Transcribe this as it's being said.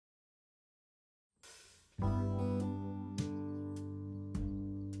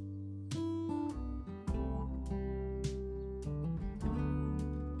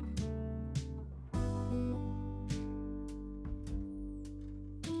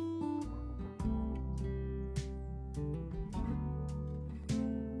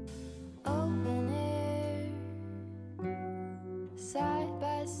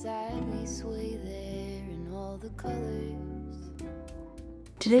colors.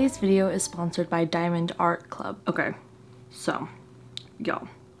 Today's video is sponsored by Diamond Art Club. Okay, so y'all,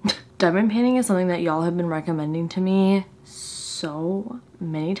 diamond painting is something that y'all have been recommending to me so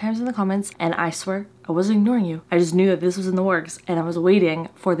many times in the comments, and I swear I wasn't ignoring you. I just knew that this was in the works and I was waiting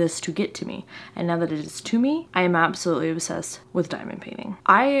for this to get to me. And now that it is to me, I am absolutely obsessed with diamond painting.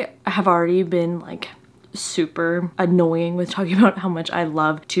 I have already been like super annoying with talking about how much I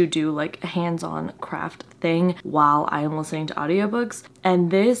love to do like a hands-on craft thing while I'm listening to audiobooks, and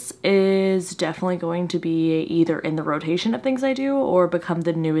this is definitely going to be either in the rotation of things I do or become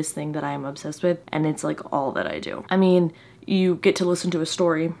the newest thing that I am obsessed with, and it's like all that I do. I mean, you get to listen to a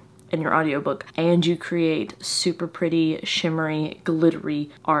story in your audiobook and you create super pretty, shimmery,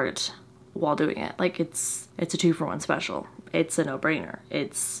 glittery art while doing it. Like it's a 2-for-1 special. It's a no-brainer.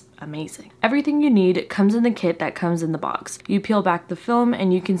 It's amazing. Everything you need comes in the kit that comes in the box. You peel back the film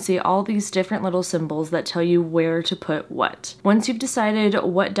and you can see all these different little symbols that tell you where to put what. Once you've decided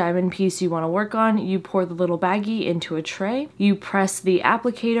what diamond piece you want to work on, you pour the little baggie into a tray. You press the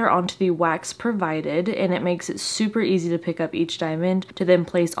applicator onto the wax provided, and it makes it super easy to pick up each diamond to then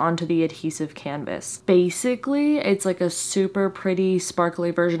place onto the adhesive canvas. Basically, it's like a super pretty sparkly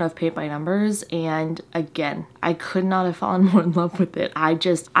version of paint by numbers, and again, I could not have fallen more in love with it. I've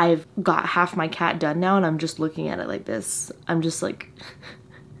got half my cat done now and I'm just looking at it like this. I'm just like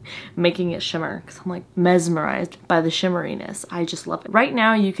making it shimmer because I'm like mesmerized by the shimmeriness. I just love it. Right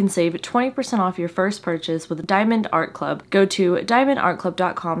now you can save 20% off your first purchase with Diamond Art Club. Go to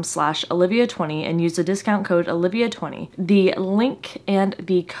diamondartclub.com/Olivia20 and use the discount code Olivia20. The link and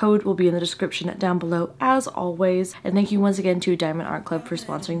the code will be in the description down below as always. And thank you once again to Diamond Art Club for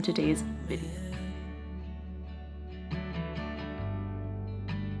sponsoring today's video.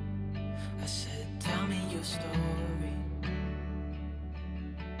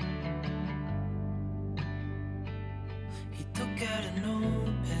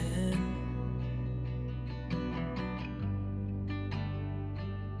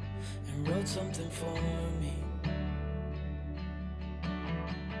 Wrote something for me.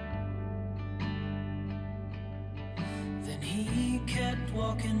 Then he kept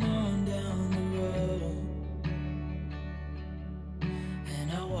walking on down the road,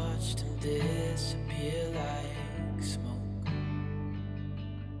 and I watched him disappear like smoke.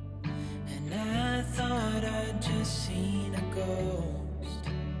 And I thought I'd just seen a ghost.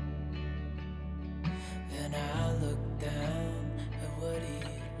 Then I looked down at what he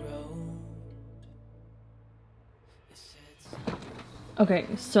wrote. Okay,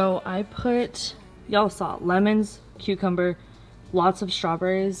 so I put, y'all saw, lemons, cucumber, lots of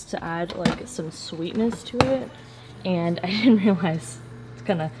strawberries to add like some sweetness to it, and I didn't realize, it's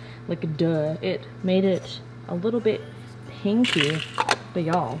kind of like a duh, it made it a little bit pinky, but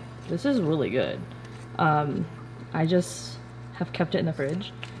y'all, this is really good. I just have kept it in the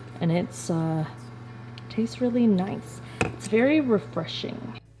fridge, and it's tastes really nice. It's very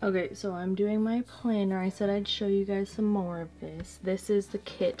refreshing. Okay, so I'm doing my planner. I said I'd show you guys some more of this. This is the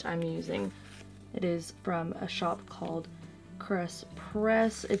kit I'm using. It is from a shop called Cress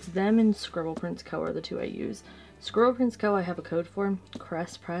Press. It's them and Scribble Prints Co are the two I use. Scribble Prints Co I have a code for.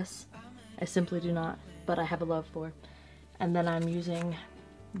 Cress Press I simply do not, but I have a love for. And then I'm using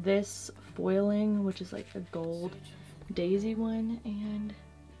this foiling, which is like a gold daisy one, and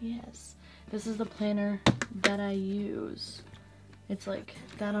yes, this is the planner that I use. It's like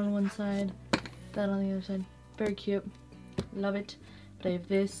that on one side, that on the other side. Very cute. Love it. But I have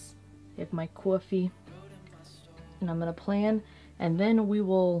this, I have my coffee, and I'm gonna plan, and then we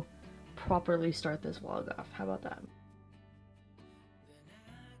will properly start this vlog off. How about that?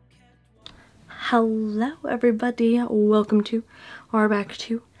 Hello everybody, welcome to or back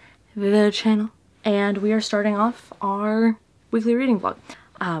to the channel, and we are starting off our weekly reading vlog.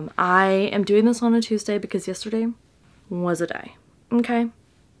 I am doing this on a Tuesday because yesterday was a day. Okay,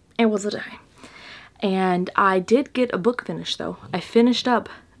 it was a day. And I did get a book finished though. I finished up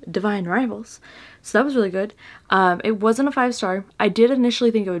Divine Rivals, so that was really good. It wasn't a 5-star. I did initially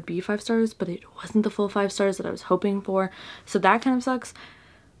think it would be 5 stars, but it wasn't the full 5 stars that I was hoping for, so that kind of sucks.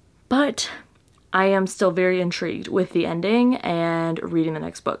 But I am still very intrigued with the ending and reading the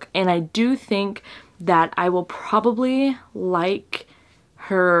next book. And I do think that I will probably like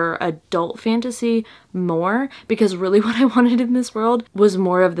her adult fantasy more, because really what I wanted in this world was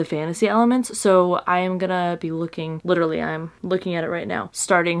more of the fantasy elements. So I am gonna be looking, literally I'm looking at it right now,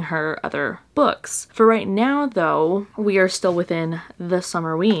 starting her other books. For right now though, we are still within the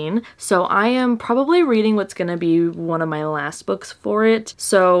summerween, so I am probably reading what's gonna be one of my last books for it.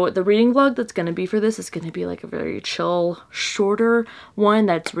 So the reading vlog that's gonna be for this is gonna be like a very chill, shorter one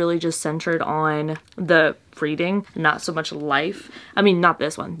that's really just centered on the reading, not so much life. I mean, not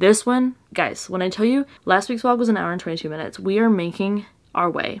this one. This one, guys, when I tell you last week's vlog was an hour and 22 minutes, we are making our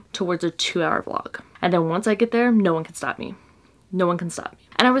way towards a 2-hour vlog. And then once I get there, no one can stop me. No one can stop me.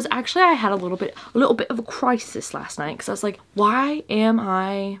 And I had a little bit of a crisis last night because I was like, why am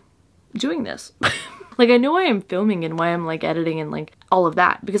I doing this? Like, I know I am filming and why I'm like editing and like all of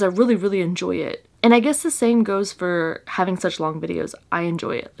that because I really, really enjoy it. And I guess the same goes for having such long videos. I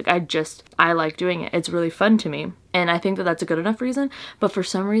enjoy it. Like, I like doing it. It's really fun to me. And I think that that's a good enough reason. But for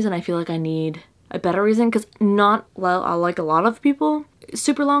some reason, I feel like I need a better reason because not like a lot of people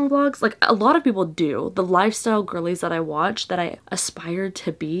super long vlogs, like a lot of people do. The lifestyle girlies that I watch that I aspire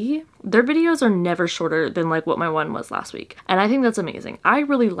to be, their videos are never shorter than like what my one was last week. And I think that's amazing. I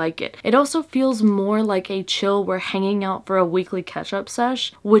really like it. It also feels more like a chill, we're hanging out for a weekly catch-up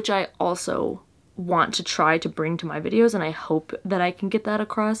sesh, which I also want to try to bring to my videos, and I hope that I can get that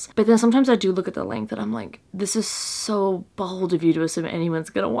across. But then sometimes I do look at the length and I'm like, this is so bold of you to assume anyone's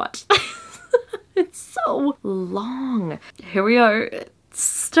gonna watch. It's so long. Here we are,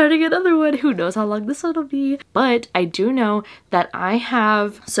 starting another one. Who knows how long this one will be, but I do know that I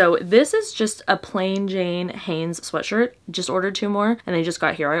have, so this is just a plain Jane Hanes sweatshirt. Just ordered 2 more and they just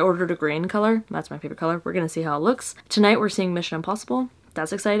got here. I ordered a green color. That's my favorite color. We're gonna see how it looks. Tonight we're seeing Mission Impossible.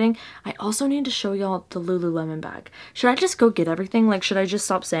 That's exciting. I also need to show y'all the Lululemon bag. Should I just go get everything? Like, should I just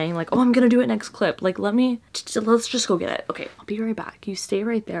stop saying like, oh, I'm gonna do it next clip? Like, let's just go get it. Okay, I'll be right back. You stay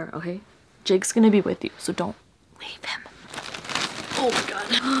right there, okay? Jake's gonna be with you, so don't leave him. Oh my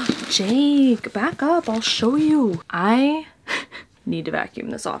god. Jake, back up. I'll show you. I need to vacuum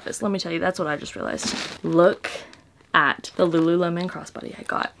this office. Let me tell you, that's what I just realized. Look at the Lululemon crossbody I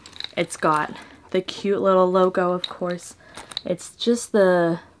got. It's got the cute little logo, of course. It's just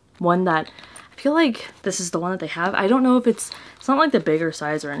the one that, I feel like this is the one that they have. I don't know if it's not like the bigger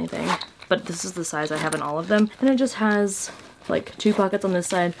size or anything, but this is the size I have in all of them. And it just has like 2 pockets on this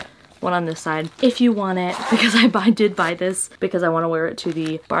side, 1 on this side, if you want it, because I did buy this because I want to wear it to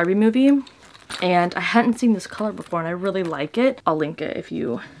the Barbie movie. And I hadn't seen this color before and I really like it. I'll link it if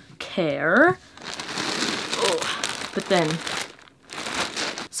you care. Oh, but then,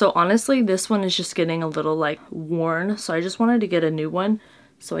 so honestly, this one is just getting a little like worn. So I just wanted to get a new one.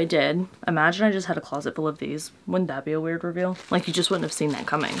 So I did. Imagine I just had a closet full of these. Wouldn't that be a weird reveal? Like, you just wouldn't have seen that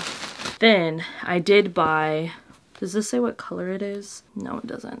coming. Then I did buy, does this say what color it is? No, it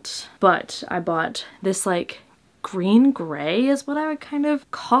doesn't. But I bought this like green gray is what I would kind of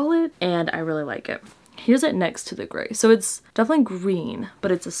call it. And I really like it. Here's it next to the gray. So it's definitely green,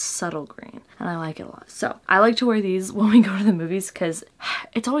 but it's a subtle green. And I like it a lot. So I like to wear these when we go to the movies because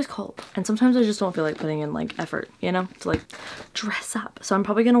it's always cold. And sometimes I just don't feel like putting in like effort, you know, to like dress up. So I'm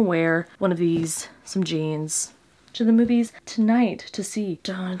probably gonna wear one of these, some jeans, to the movies tonight to see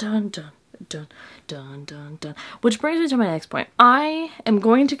dun dun dun dun dun dun dun. Which brings me to my next point. I am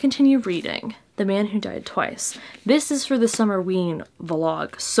going to continue reading The Man Who Died Twice. This is for the Summerween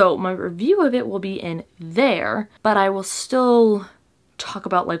vlog, so my review of it will be in there, but I will still talk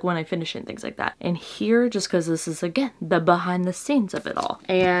about like when I finish it and things like that. And here, just because this is again the behind the scenes of it all.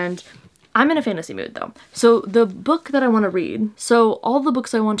 And I'm in a fantasy mood though. So the book that I want to read, so all the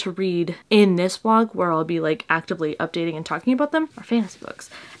books I want to read in this vlog where I'll be like actively updating and talking about them are fantasy books.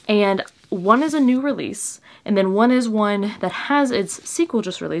 And one is a new release, and then one is one that has its sequel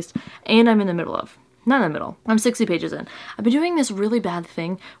just released, and I'm in the middle of. Not in the middle. I'm 60 pages in. I've been doing this really bad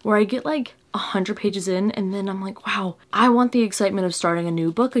thing where I get like 100 pages in and then I'm like, wow, I want the excitement of starting a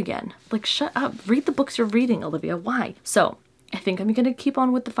new book again. Like, shut up. Read the books you're reading, Olivia. Why? So I think I'm gonna keep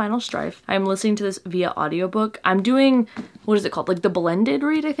on with the final strife. I'm listening to this via audiobook. I'm doing, what is it called? Like the blended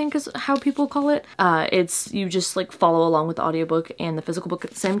read, I think is how people call it. It's, you just like follow along with the audiobook and the physical book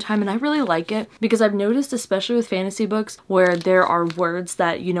at the same time. And I really like it because I've noticed, especially with fantasy books, where there are words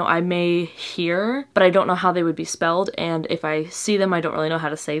that, you know, I may hear, but I don't know how they would be spelled. And if I see them, I don't really know how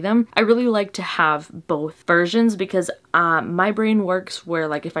to say them. I really like to have both versions because my brain works where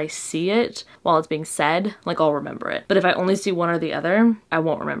like if I see it while it's being said, like I'll remember it. But if I only see one or the other, I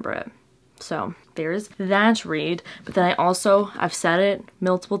won't remember it. So there's that read. But then I've said it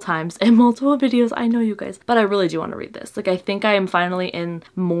multiple times in multiple videos, I know you guys, but I really do want to read this. Like, I think I am finally in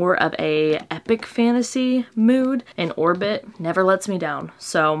more of a epic fantasy mood, and Orbit never lets me down.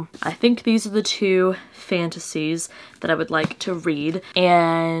 So I think these are the two fantasies that I would like to read,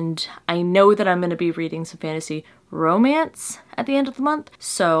 and I know that I'm going to be reading some fantasy romance at the end of the month.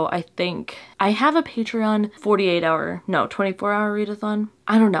 So I think I have a Patreon 24-hour readathon.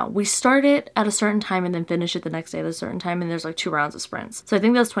 I don't know. We start it at a certain time and then finish it the next day at a certain time, and there's like 2 rounds of sprints. So I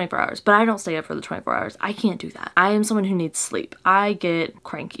think that's 24 hours, but I don't stay up for the 24 hours. I can't do that. I am someone who needs sleep. I get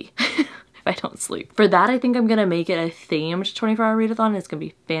cranky if I don't sleep. For that, I think I'm gonna make it a themed 24-hour readathon. It's gonna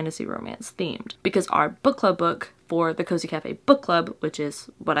be fantasy romance themed, because our book club book for the Cozy Cafe book club, which is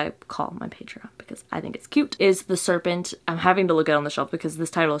what I call my Patreon because I think it's cute, is The Serpent. I'm having to look it on the shelf because this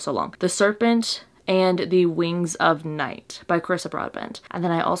title is so long. The Serpent and the Wings of Night by Carissa Broadbent. And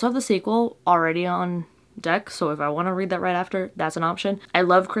then I also have the sequel already on deck, so if I want to read that right after, that's an option. I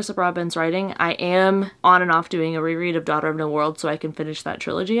love Carissa Broadbent's writing. I am on and off doing a reread of Daughter of No World so I can finish that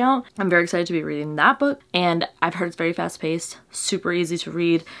trilogy out. I'm very excited to be reading that book, and I've heard it's very fast-paced, super easy to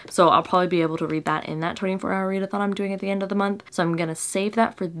read, so I'll probably be able to read that in that 24-hour readathon I'm doing at the end of the month. So I'm gonna save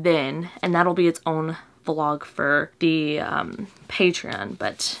that for then, and that'll be its own vlog for the Patreon.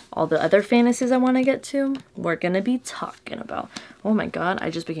 But all the other fantasies I want to get to, we're gonna be talking about. Oh my god,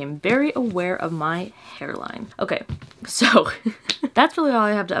 I just became very aware of my hairline. Okay, so that's really all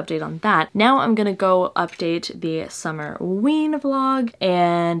I have to update on that. Now I'm gonna go update the summer ween vlog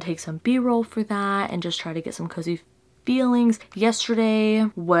and take some b-roll for that and just try to get some cozy feelings. Yesterday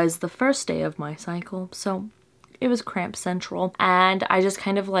was the first day of my cycle, so it was cramp central, and I just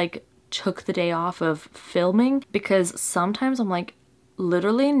kind of like took the day off of filming because sometimes I'm like,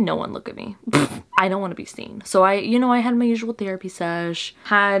 literally no one look at me. I don't want to be seen. So I had my usual therapy sesh,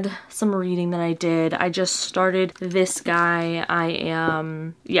 had some reading that I did. I just started this guy. I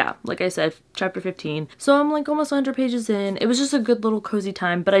am, yeah, like I said, chapter 15. So I'm like almost 100 pages in. It was just a good little cozy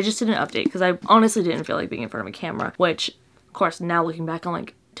time, but I just didn't update because I honestly didn't feel like being in front of a camera, which of course now looking back I'm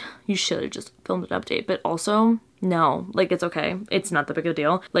like, you should have just filmed an update. But also, no, like it's okay. It's not that big of a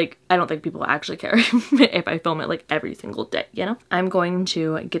deal. Like, I don't think people actually care if I film it like every single day, you know? I'm going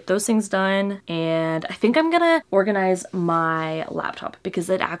to get those things done, and I think I'm gonna organize my laptop because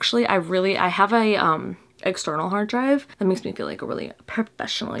it actually, I have a external hard drive that makes me feel like a really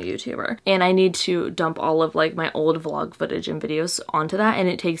professional YouTuber, and I need to dump all of like my old vlog footage and videos onto that, and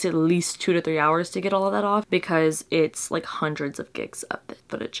it takes at least 2 to 3 hours to get all of that off because it's like hundreds of gigs of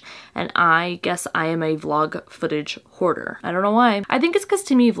footage, and I guess I am a vlog footage hoarder. I don't know why. I think it's because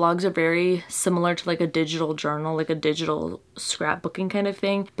to me vlogs are very similar to like a digital journal, like a digital scrapbooking kind of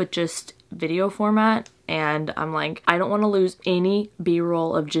thing, but just video format. And I'm like, I don't want to lose any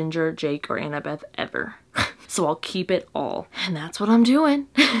b-roll of Ginger, Jake, or Annabeth ever. So I'll keep it all. And that's what I'm doing.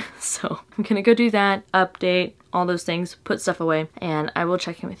 So I'm gonna go do that, update, all those things, put stuff away, and I will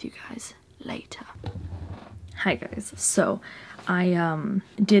check in with you guys later. Hi guys. So I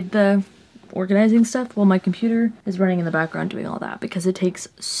did the organizing stuff while my computer is running in the background doing all that because it takes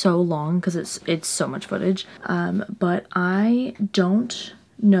so long because it's so much footage. But I don't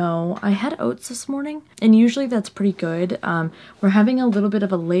know. I had oats this morning, and usually that's pretty good. We're having a little bit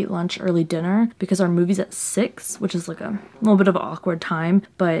of a late lunch, early dinner because our movie's at 6, which is like a little bit of an awkward time,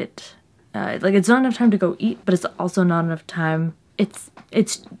 but like it's not enough time to go eat, but it's also not enough time.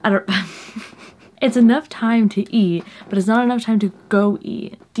 I don't It's enough time to eat, but it's not enough time to go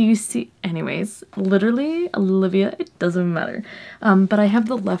eat. Do you see? Anyways, literally, Olivia, it doesn't matter. But I have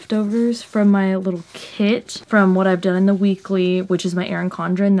the leftovers from my little kit from what I've done in the weekly, which is my Erin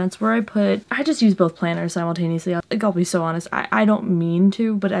Condren. That's where I just use both planners simultaneously. Like, I'll be so honest, I don't mean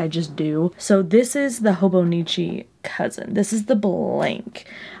to, but I just do. So this is the Hobonichi cousin. This is the blank.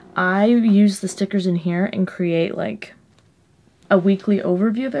 I use the stickers in here and create like a weekly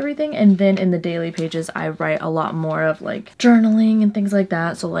overview of everything, and then in the daily pages I write a lot more of like journaling and things like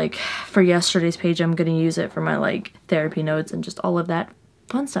that. So like for yesterday's page I'm gonna use it for my like therapy notes and just all of that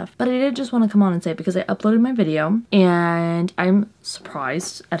fun stuff. But I did just want to come on and say it because I uploaded my video and I'm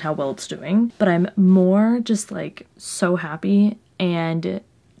surprised at how well it's doing, but I'm more just like so happy and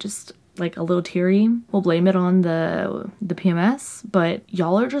just like a little teary. We'll blame it on the PMS, but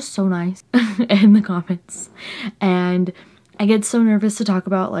y'all are just so nice in the comments, and I get so nervous to talk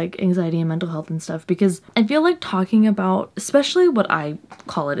about like anxiety and mental health and stuff because I feel like talking about, especially what I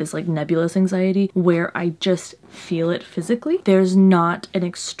call it is like nebulous anxiety, where I just feel it physically. There's not an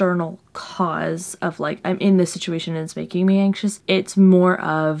external cause of like, I'm in this situation and it's making me anxious. It's more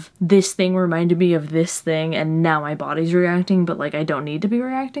of this thing reminded me of this thing and now my body's reacting, but like I don't need to be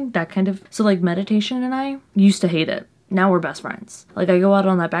reacting, that kind of. So like meditation and I used to hate it. Now we're best friends. Like I go out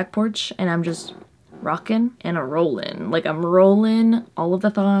on that back porch and I'm just rocking and a rolling. Like I'm rolling all of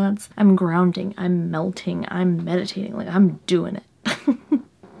the thoughts. I'm grounding. I'm melting. I'm meditating. Like I'm doing it.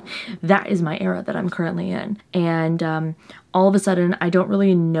 That is my era that I'm currently in. And all of a sudden, I don't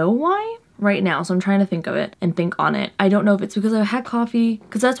really know why right now. So I'm trying to think of it and think on it. I don't know if it's because I've had coffee,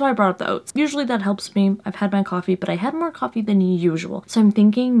 because that's why I brought up the oats. Usually that helps me. I've had my coffee, but I had more coffee than usual. So I'm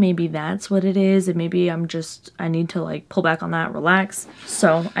thinking maybe that's what it is. And maybe I need to like pull back on that, relax.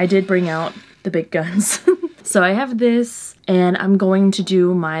 So I did bring out the big guns. So I have this and I'm going to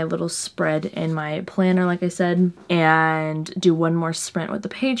do my little spread in my planner, like I said, and do one more sprint with the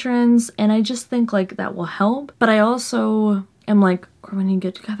patrons. And I just think like that will help. But I also am like, we're gonna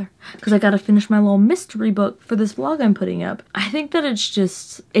get together because I gotta finish my little mystery book for this vlog I'm putting up. I think that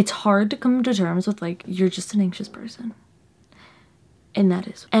it's hard to come to terms with like, you're just an anxious person. And that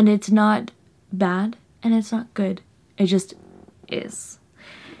is. And it's not bad and it's not good. It just is.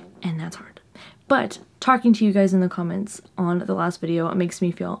 And that's hard. But talking to you guys in the comments on the last video, it makes me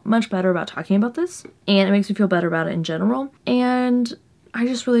feel much better about talking about this. And it makes me feel better about it in general. And I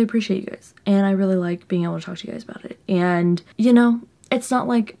just really appreciate you guys. And I really like being able to talk to you guys about it. And, you know, it's not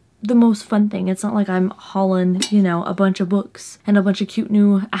like the most fun thing. It's not like I'm hauling, you know, a bunch of books and a bunch of cute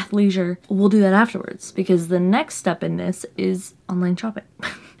new athleisure. We'll do that afterwards because the next step in this is online shopping.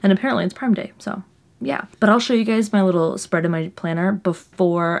 And apparently it's Prime Day, so yeah. But I'll show you guys my little spread in my planner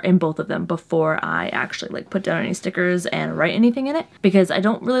in both of them before I actually like put down any stickers and write anything in it, because I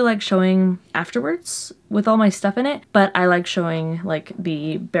don't really like showing afterwards with all my stuff in it, but I like showing like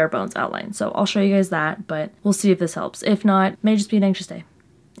the bare bones outline. So I'll show you guys that, but we'll see if this helps. If not, may just be an anxious day.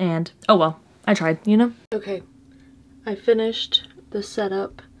 And oh well, I tried, you know? Okay, I finished the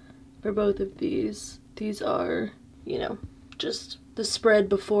setup for both of these. These are, you know, just the spread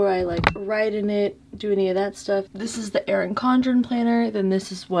before I like write in it, do any of that stuff. This is the Erin Condren planner. Then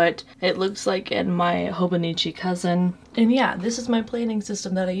this is what it looks like in my Hobonichi cousin. And yeah, this is my planning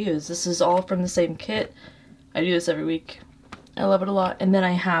system that I use. This is all from the same kit. I do this every week. I love it a lot. And then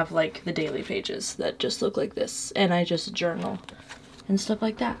I have like the daily pages that just look like this. And I just journal and stuff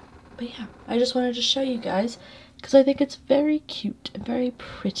like that. But yeah, I just wanted to show you guys because I think it's very cute and very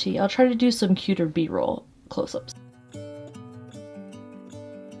pretty. I'll try to do some cuter B-roll close-ups.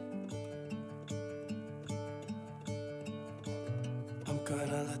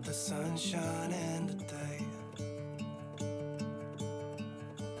 Gonna let the sun shine in today.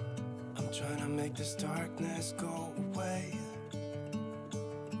 I'm trying to make this darkness go away.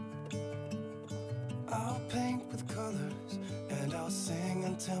 I'll paint with colors and I'll sing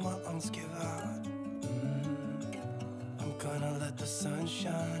until my lungs give out. I'm gonna let the sun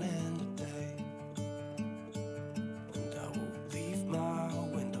shine in today. And I will leave my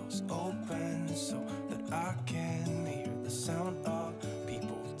windows open so that I can hear the sound of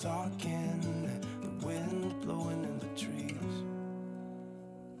talking and the wind blowing in the trees.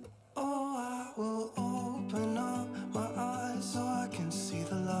 Oh, I will open up my eyes so I can see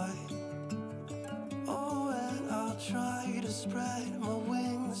the light. Oh, and I'll try to spread my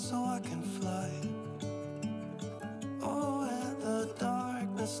wings so I can fly. Oh, and the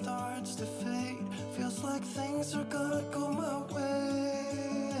darkness starts to fade. Feels like things are gonna go my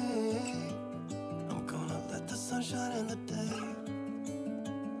way. I'm gonna let the sun shine in the day.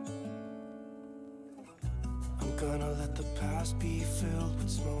 Gonna let the past be filled with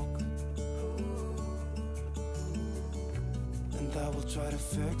smoke, and I will try to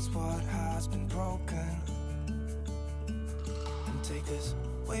fix what has been broken and take this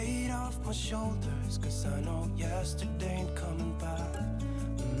weight off my shoulders, cause I know yesterday ain't coming back.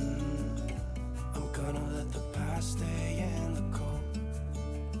 I'm gonna let the past stay in the cold.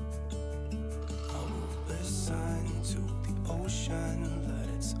 I will listen to the ocean, let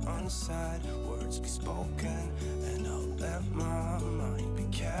its unsaid words be spoken, and I'll let my mind be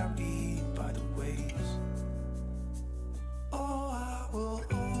carried by the waves. Oh, I will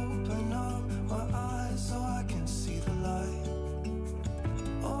open up my eyes so I can see the light.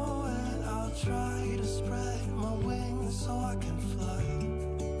 Oh, and I'll try to spread my wings so I can fly.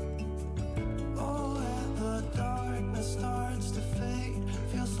 Oh, and the darkness starts to fade.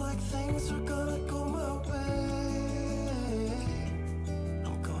 Feels like things are gonna go my way.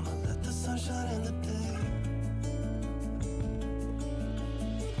 I'm gonna let the sun shine in the day.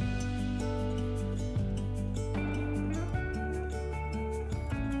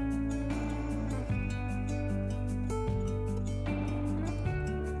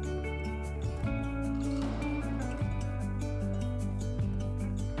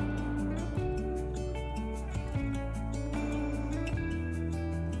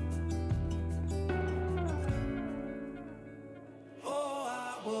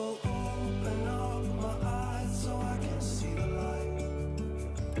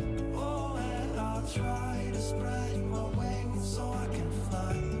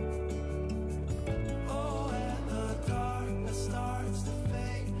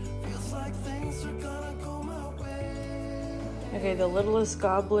 Okay, the littlest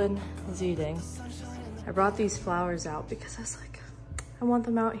goblin is eating. I brought these flowers out because I was like, I want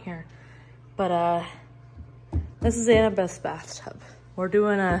them out here. But this is Annabeth's bathtub. We're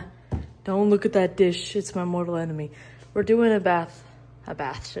doing a, don't look at that dish, it's my mortal enemy. We're doing a bath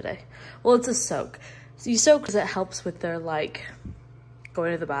today. Well, it's a soak. So you soak because it helps with their like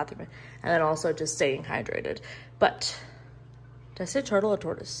going to the bathroom and then also just staying hydrated. But did I say turtle or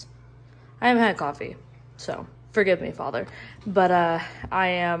tortoise? I haven't had coffee, so forgive me, Father. But I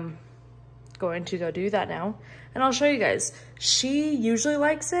am going to go do that now, and I'll show you guys. She usually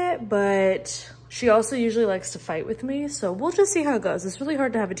likes it, but she also usually likes to fight with me, so we'll just see how it goes. It's really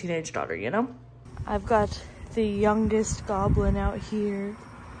hard to have a teenage daughter, you know? I've got the youngest goblin out here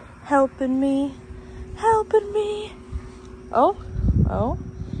helping me. Oh,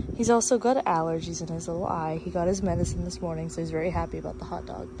 he's also got allergies in his little eye. He got his medicine this morning, so he's very happy about the hot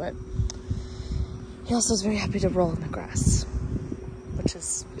dog, but he also is very happy to roll in the grass, which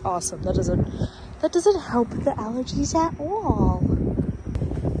is awesome. That doesn't help the allergies at all.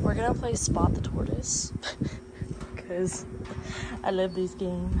 We're gonna play Spot the Tortoise because I love this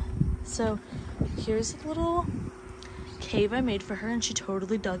game. So here's a little cave I made for her, and she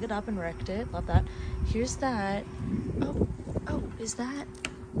totally dug it up and wrecked it. Love that. Here's that. Oh, is that?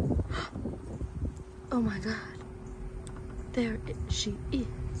 Oh my god. There she is.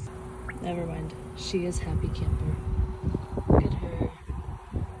 Never mind. She is happy camper. Look at her.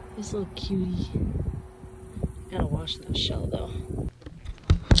 This little cutie. Gotta wash that shell though.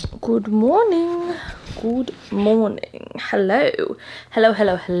 Good morning. Good morning. Hello.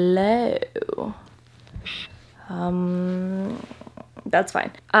 Hello. That's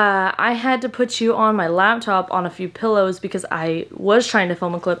fine. I had to put you on my laptop on a few pillows because I was trying to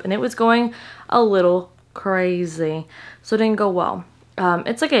film a clip and it was going a little crazy. So it didn't go well.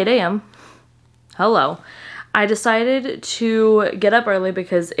 It's like 8 a.m. Hello. I decided to get up early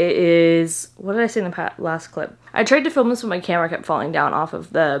because it is, what did I say in the last clip? I tried to film this, but my camera kept falling down off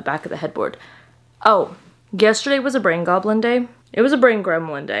of the back of the headboard. Oh, yesterday was a brain goblin day. It was a brain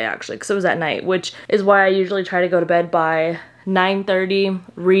gremlin day actually, because it was at night, which is why I usually try to go to bed by 9:30,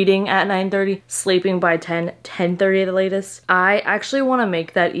 reading at 9:30, sleeping by 10:30 at the latest. I actually want to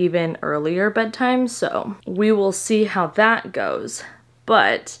make that even earlier bedtime, so we will see how that goes.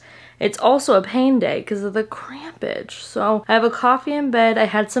 But it's also a pain day because of the crampage. So I have a coffee in bed. I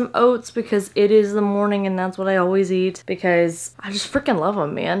had some oats because it is the morning and that's what I always eat because I just freaking love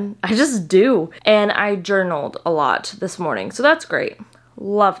them, man. I just do. And I journaled a lot this morning, so that's great.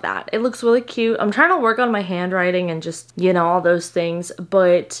 Love that. It looks really cute. I'm trying to work on my handwriting and just, you know, all those things.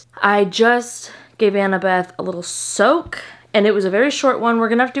 But I just gave Annabeth a little soak and it was a very short one. We're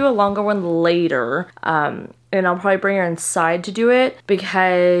gonna have to do a longer one later. And I'll probably bring her inside to do it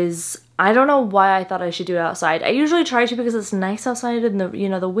because I don't know why I thought I should do it outside. I usually try to because it's nice outside in the, you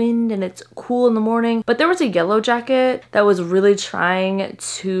know, the wind and it's cool in the morning. But there was a yellow jacket that was really trying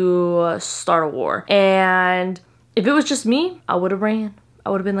to start a war. And if it was just me, I would have ran. I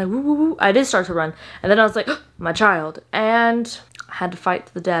would have been like, woo, woo, woo. I did start to run. And then I was like, oh, my child. And I had to fight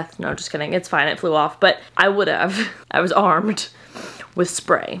to the death. No, just kidding. It's fine. It flew off. But I would have. I was armed with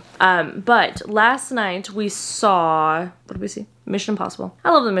spray. But last night we saw, what did we see? Mission Impossible.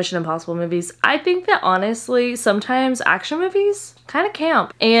 I love the Mission Impossible movies. I think that honestly, sometimes action movies kind of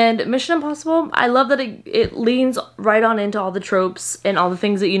camp. And Mission Impossible, I love that it leans right on into all the tropes and all the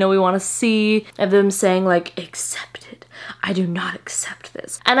things that, you know, we want to see of them saying like, accepted. I do not accept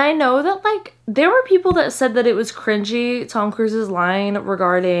this. And I know that like, there were people that said that it was cringy, Tom Cruise's line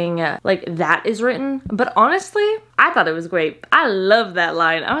regarding like that is written. But honestly, I thought it was great. I love that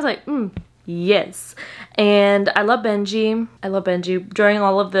line. I was like, yes. And I love Benji. I love Benji. During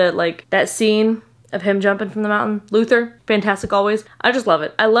all of the like that scene of him jumping from the mountain. Luther, fantastic always. I just love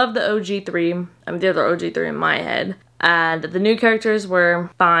it. I love the OG3. I mean, they're the OG3 in my head. And the new characters were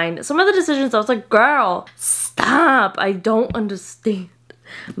fine. Some of the decisions I was like, girl, stop. I don't understand.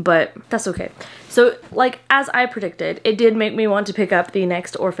 But that's okay. So like as I predicted, it did make me want to pick up the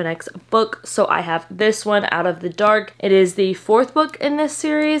next Orphan X book. So I have this one, Out of the Dark. It is the 4th book in this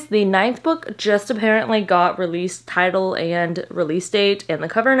series. The 9th book just apparently got release title and release date and the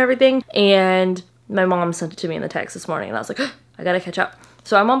cover and everything. And my mom sent it to me in the text this morning and I was like, oh, I gotta catch up.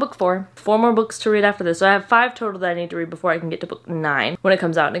 So I'm on book 4. 4 more books to read after this. So I have 5 total that I need to read before I can get to book 9 when it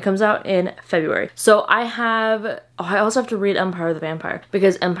comes out. And it comes out in February. So I also have to read Empire of the Vampire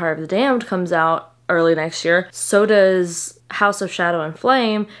because Empire of the Damned comes out early next year. So does House of Shadow and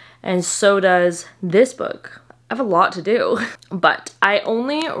Flame. And so does this book. I have a lot to do. But I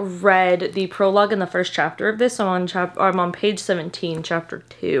only read the prologue in the first chapter of this. So I'm on page 17, chapter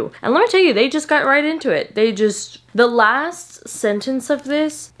 2. And let me tell you, they just got right into it. The last sentence of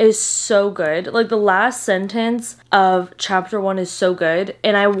this is so good. Like the last sentence of chapter 1 is so good.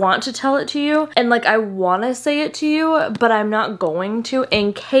 And I want to tell it to you. And like I want to say it to you, but I'm not going to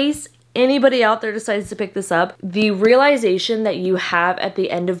in case anybody out there decides to pick this up. The realization that you have at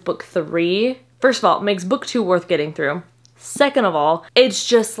the end of book 3, first of all, it makes book 2 worth getting through. Second of all, it's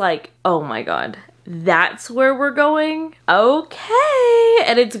just like, oh my god, that's where we're going? Okay.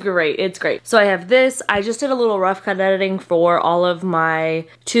 And it's great. It's great. So I have this. I just did a little rough cut editing for all of my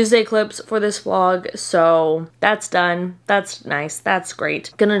Tuesday clips for this vlog. So that's done. That's nice. That's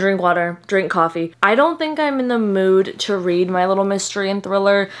great. Gonna drink water, drink coffee. I don't think I'm in the mood to read my little mystery and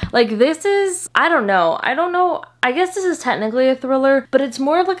thriller. Like this is, I don't know. I guess this is technically a thriller, but it's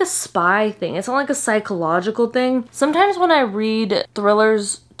more of like a spy thing. It's not like a psychological thing. Sometimes when I read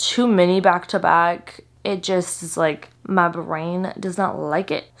thrillers too many back to back, it just is like my brain does not like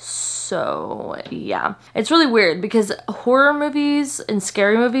it. So yeah, it's really weird because horror movies and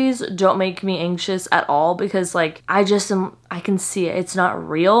scary movies don't make me anxious at all because like I can see it. It's not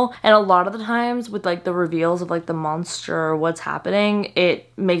real. And a lot of the times with like the reveals of like the monster or what's happening, it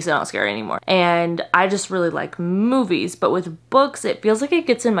makes it not scary anymore. And I just really like movies, but with books, it feels like it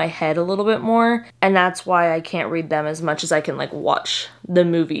gets in my head a little bit more. And that's why I can't read them as much as I can like watch the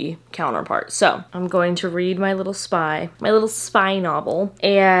movie counterpart. So I'm going to read my little spy novel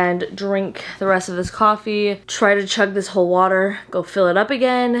and drink the rest of this coffee, try to chug this whole water, go fill it up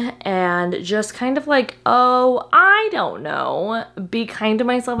again, and just kind of like, oh, I don't know, be kind to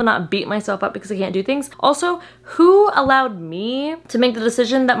myself and not beat myself up because I can't do things. Also, who allowed me to make the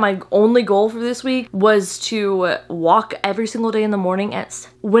decision that my only goal for this week was to walk every single day in the morning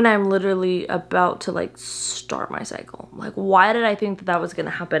when I'm literally about to like start my cycle? Like, why did I think that that was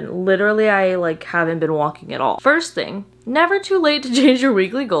gonna happen? Literally, I like haven't been walking at all. First thing, never too late to change your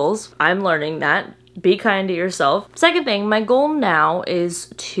weekly goals. I'm learning that. Be kind to yourself. Second thing, my goal now is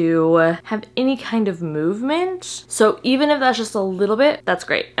to have any kind of movement. So even if that's just a little bit, that's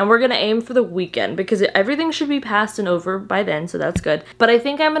great. And we're gonna aim for the weekend because everything should be passed and over by then, so that's good. But I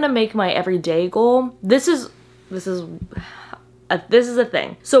think I'm gonna make my everyday goal. This is a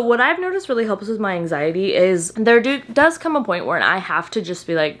thing. So what I've noticed really helps with my anxiety is there does come a point where I have to just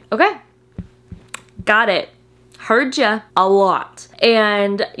be like, okay, got it. Heard ya a lot.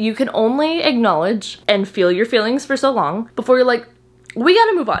 And you can only acknowledge and feel your feelings for so long before you're like, we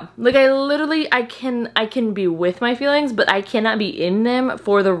gotta move on. Like I can be with my feelings, but I cannot be in them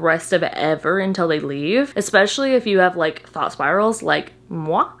for the rest of ever until they leave, especially if you have like thought spirals like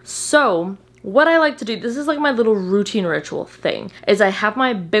moi. So what I like to do, this is like my little routine ritual thing, is I have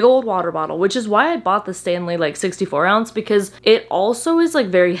my big old water bottle, which is why I bought the Stanley like 64 ounce because it also is like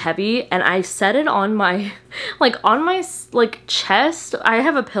very heavy, and I set it on my like chest. I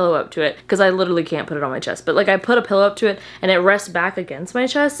have a pillow up to it because I literally can't put it on my chest, but like I put a pillow up to it and it rests back against my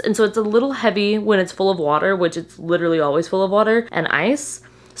chest, and so it's a little heavy when it's full of water, which it's literally always full of water and ice.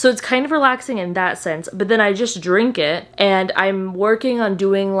 So it's kind of relaxing in that sense, but then I just drink it, and I'm working on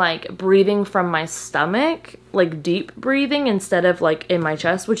doing like breathing from my stomach, like deep breathing instead of like in my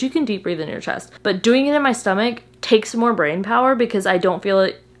chest, which you can deep breathe in your chest, but doing it in my stomach takes more brain power because I don't feel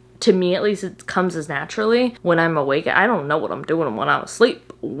it, to me at least, it comes as naturally when I'm awake. I don't know what I'm doing when I'm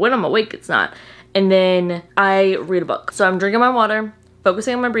asleep. When I'm awake, it's not. And then I read a book. So I'm drinking my water,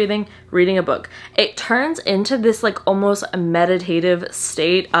 focusing on my breathing, reading a book. It turns into this like almost meditative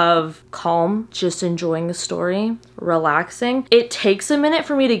state of calm, just enjoying the story, relaxing. It takes a minute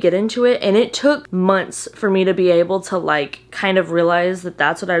for me to get into it, and it took months for me to be able to like kind of realize that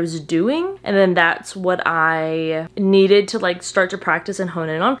that's what I was doing, and then that's what I needed to like start to practice and hone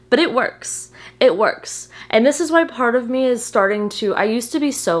in on. But it works. It works. And this is why part of me is starting to, I used to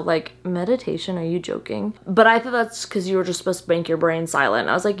be so like, meditation, are you joking? But I thought that's because you were just supposed to make your brain silent.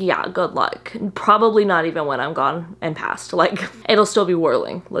 I was like, yeah, good luck. Probably not even when I'm gone and past. Like, it'll still be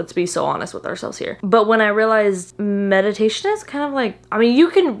whirling. Let's be so honest with ourselves here. But when I realized meditation is kind of like, I mean, you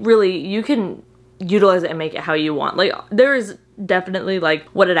can utilize it and make it how you want. Like, there is definitely like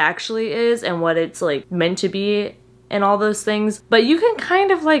what it actually is and what it's like meant to be and all those things, but you can kind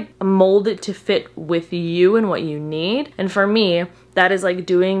of like mold it to fit with you and what you need. And for me, That is like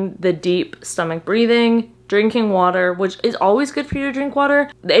doing the deep stomach breathing, drinking water, which is always good for you to drink water.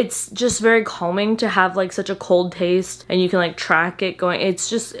 It's just very calming to have like such a cold taste and you can like track it going. It's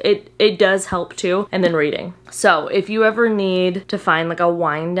just, it does help too. And then reading. So if you ever need to find like a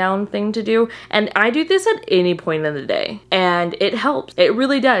wind down thing to do, and I do this at any point in the day and it helps. It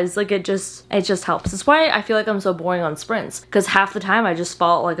really does. Like it just helps. That's why I feel like I'm so boring on sprints, because half the time I just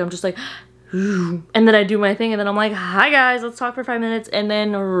fall, like I'm just like, and then I do my thing and then I'm like, hi guys, let's talk for 5 minutes, and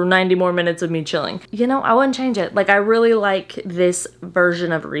then 90 more minutes of me chilling. You know, I wouldn't change it. Like I really like this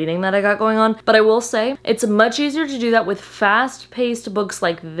version of reading that I got going on, but I will say it's much easier to do that with fast-paced books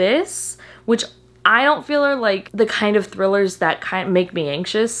like this, which I don't feel are like the kind of thrillers that kind of make me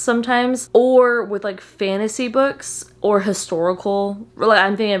anxious sometimes, or with like fantasy books or historical, like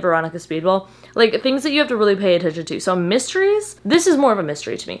I'm thinking of Veronica Speedwell, like things that you have to really pay attention to. So mysteries, this is more of a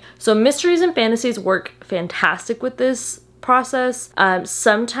mystery to me. So mysteries and fantasies work fantastic with this process.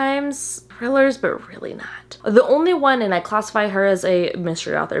 Sometimes thrillers, but really not. The only one, and I classify her as a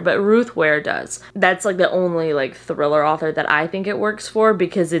mystery author, but Ruth Ware does. That's like the only like thriller author that I think it works for,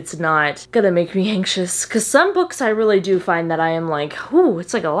 because it's not gonna make me anxious. Because some books I really do find that I am like, ooh,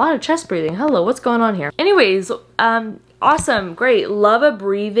 it's like a lot of chest breathing. Hello, what's going on here? Anyways, awesome, great. Love a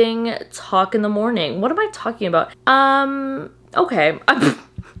breathing talk in the morning. What am I talking about? Okay.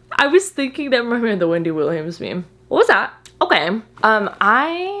 I was thinking that, remember the Wendy Williams meme. What was that? Okay.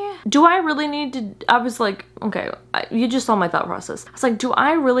 Do I really need to, I was like, okay, you just saw my thought process. I was like, do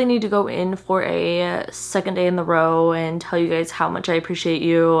I really need to go in for a second day in the row and tell you guys how much I appreciate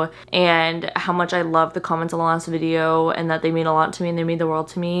you and how much I love the comments on the last video and that they mean a lot to me and they mean the world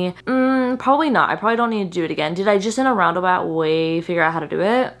to me? Probably not. I probably don't need to do it again. Did I just in a roundabout way figure out how to do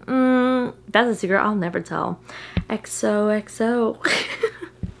it? That's a secret I'll never tell. XOXO.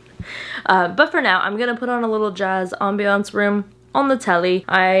 But for now, I'm gonna put on a little jazz ambiance room on the telly.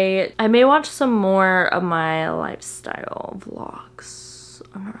 I may watch some more of my lifestyle vlogs.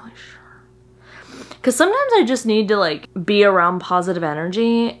 I'm not really sure. Because sometimes I just need to like be around positive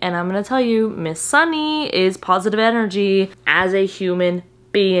energy, and I'm gonna tell you, Miss Sunny is positive energy as a human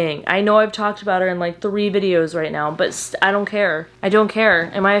being. I know I've talked about her in like 3 videos right now, but I don't care. I don't care.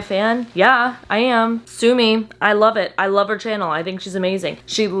 Am I a fan? Yeah, I am. Sue me. I love it. I love her channel. I think she's amazing.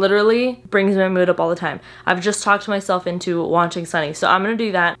 She literally brings my mood up all the time. I've just talked myself into watching Sunny, so I'm gonna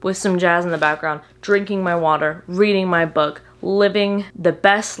do that with some jazz in the background, drinking my water, reading my book, living the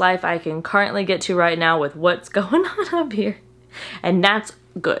best life I can currently get to right now with what's going on up here. And that's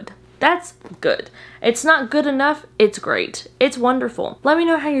good. That's good. It's not good enough, it's great. It's wonderful. Let me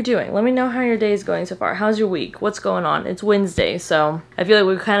know how you're doing. Let me know how your day is going so far. How's your week? What's going on? It's Wednesday, so I feel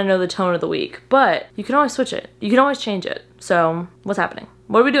like we kind of know the tone of the week, but you can always switch it. You can always change it. So what's happening?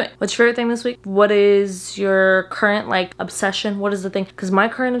 What are we doing? What's your favorite thing this week? What is your current like obsession? What is the thing? Because my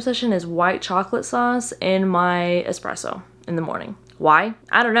current obsession is white chocolate sauce in my espresso in the morning. Why?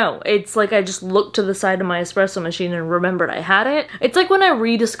 I don't know. It's like I just looked to the side of my espresso machine and remembered I had it. It's like when I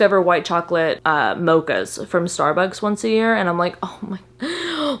rediscover white chocolate mochas from Starbucks once a year and I'm like, oh my,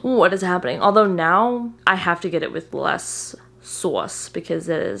 what is happening? Although now I have to get it with less sauce because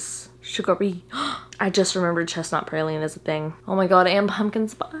it is sugary. I just remembered chestnut praline is a thing. Oh my god, and pumpkin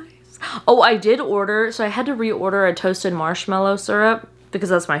spice. Oh, I did order, so I had to reorder a toasted marshmallow syrup because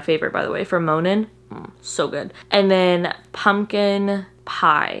that's my favorite, by the way, from Monin. So good. And then pumpkin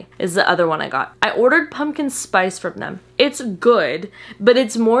pie is the other one I got. I ordered pumpkin spice from them. It's good, but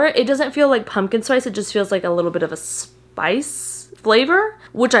it's more, it doesn't feel like pumpkin spice. It just feels like a little bit of a spice flavor,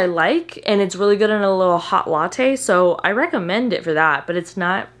 which I like, and it's really good in a little hot latte, so I recommend it for that, but it's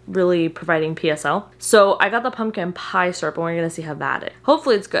not really providing PSL. So I got the pumpkin pie syrup and we're gonna see how that is.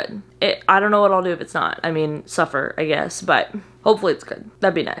 Hopefully it's good. I don't know what I'll do if it's not. I mean, suffer, I guess, but hopefully it's good.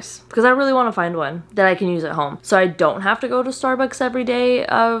 That'd be nice because I really want to find one that I can use at home so I don't have to go to Starbucks every day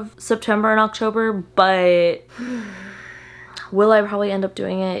of September and October, but will I probably end up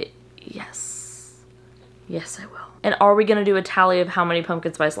doing it? Yes. Yes, I will. And are we gonna do a tally of how many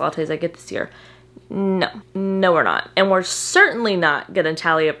pumpkin spice lattes I get this year? No. No, we're not. And we're certainly not gonna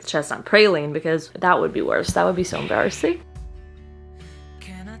tally up the chestnut praline because that would be worse. That would be so embarrassing.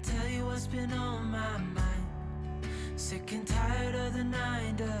 Can I tell you what's been on my mind? Sick and tired of the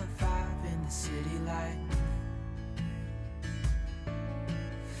 9 to 5 in the city life.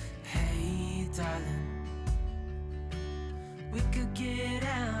 Hey, darling, we could get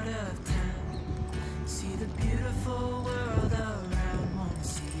out of town. See the beautiful world around, wanna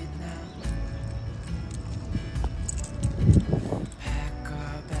see it now. Pack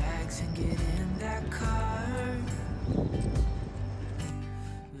our bags and get in that car.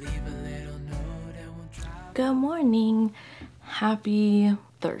 Leave a little note and we'll drive. Good morning. Happy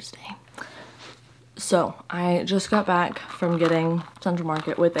Thursday. So I just got back from getting Central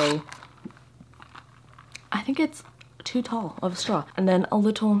Market with I think it's too tall of a straw, and then a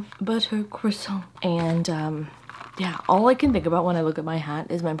little butter croissant. And yeah, all I can think about when I look at my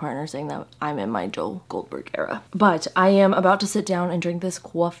hat is my partner saying that I'm in my Joel Goldberg era. But I am about to sit down and drink this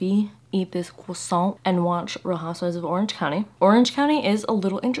coffee, eat this croissant, and watch Real Housewives of Orange County. Orange County is a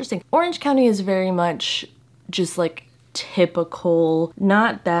little interesting. Orange County is very much just like typical,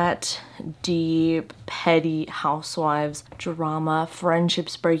 not that deep, petty housewives drama,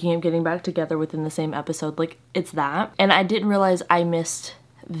 friendships breaking up, getting back together within the same episode. Like, it's that. And I didn't realize I missed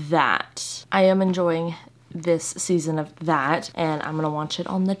that. I am enjoying this season of that, and I'm gonna watch it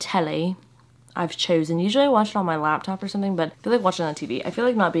on the telly. I've chosen, usually I watch it on my laptop or something, but I feel like watching it on TV. I feel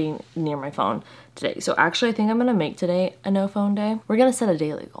like not being near my phone today. So actually I think I'm gonna make today a no phone day. We're gonna set a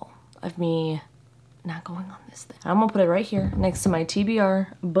daily goal of me not going on this thing. I'm gonna put it right here next to my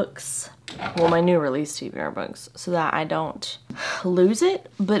TBR books, well, my new release TBR books, so that I don't lose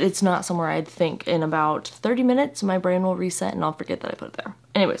it, but it's not somewhere I'd think in about 30 minutes my brain will reset and I'll forget that I put it there.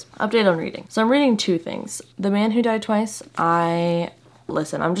 Anyways, update on reading. So I'm reading 2 things. The Man Who Died Twice.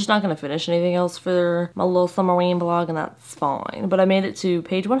 Listen, I'm just not gonna finish anything else for my little Summerween blog, and that's fine. But I made it to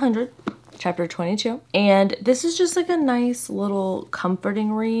page 100. Chapter 22, and this is just like a nice little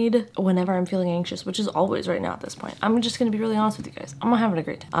comforting read whenever I'm feeling anxious, which is always right now at this point. I'm just gonna be really honest with you guys. I'm not having a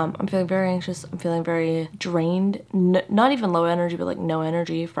great time. I'm feeling very anxious. I'm feeling very drained. Not even low energy, but like no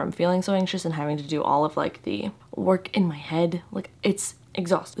energy from feeling so anxious and having to do all of like the work in my head. Like, it's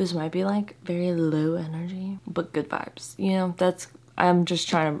exhausting. This might be like very low energy, but good vibes. You know, I'm just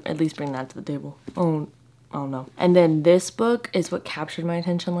trying to at least bring that to the table. Oh no. And then this book is what captured my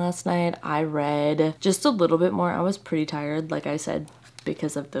attention last night. I read just a little bit more. I was pretty tired, like I said,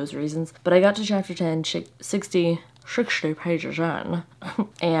 because of those reasons. But I got to chapter 10, 60 pages in.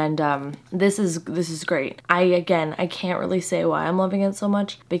 And this is great. I can't really say why I'm loving it so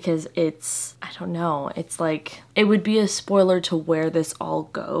much, because I don't know, it's like, it would be a spoiler to where this all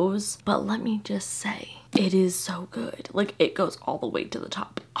goes. But let me just say, it is so good. Like, it goes all the way to the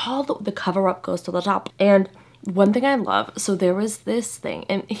top. The cover up goes to the top. And one thing I love, so there was this thing,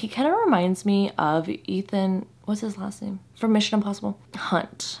 and he kind of reminds me of Ethan, what's his last name? From Mission Impossible?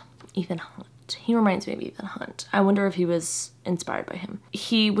 Hunt. Ethan Hunt. He reminds me of Ethan Hunt. I wonder if he was inspired by him.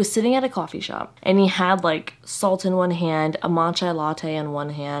 He was sitting at a coffee shop and he had like salt in one hand, a matcha latte in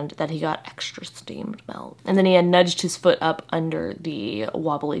one hand that he got extra steamed milk. And then he had nudged his foot up under the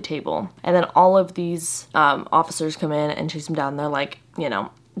wobbly table. And then all of these officers come in and chase him down. They're like, you know,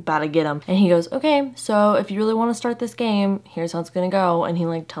 about to get him. And he goes, okay, so if you really want to start this game, here's how it's gonna go. And he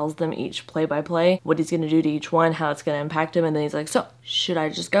like tells them each play by play what he's gonna do to each one, how it's gonna impact him. And then he's like, so should I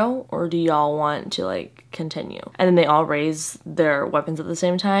just go, or do y'all want to like continue? And then they all raise their weapons at the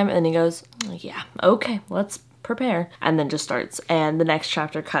same time. And then he goes, yeah, okay, let's prepare. And then just starts. And the next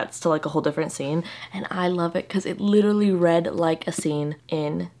chapter cuts to like a whole different scene. And I love it because it literally read like a scene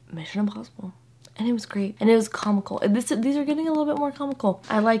in Mission Impossible. And it was great. And it was comical. And these are getting a little bit more comical.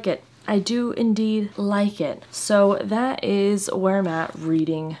 I like it. I do indeed like it. So that is where I'm at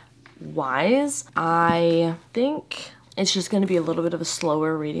reading wise. I think it's just going to be a little bit of a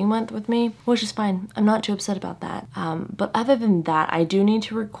slower reading month with me, which is fine. I'm not too upset about that. But other than that, I do need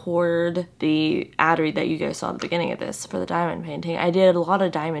to record the ad read that you guys saw at the beginning of this for the diamond painting. I did a lot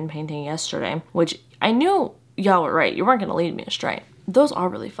of diamond painting yesterday, which I knew y'all were right. You weren't going to lead me astray. Those are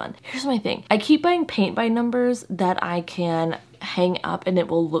really fun. Here's my thing. I keep buying paint by numbers that I can hang up and it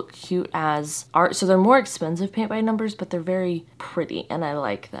will look cute as art. So they're more expensive paint by numbers, but they're very pretty and I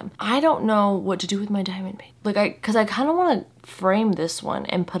like them. I don't know what to do with my diamond paint. Like cause I kind of want to frame this one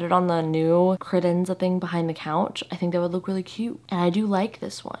and put it on the new credenza thing behind the couch. I think that would look really cute. And I do like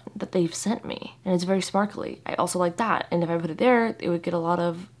this one that they've sent me and it's very sparkly. I also like that. And if I put it there, it would get a lot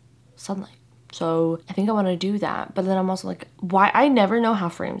of sunlight. So I think I want to do that. But then I'm also like, why? I never know how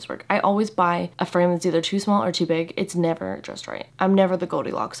frames work. I always buy a frame that's either too small or too big. It's never just right. I'm never the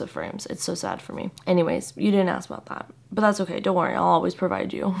Goldilocks of frames. It's so sad for me. Anyways, you didn't ask about that. But that's okay. Don't worry. I'll always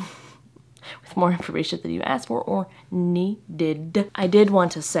provide you with more information than you asked for or needed. I did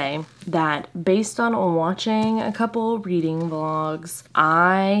want to say that based on watching a couple reading vlogs,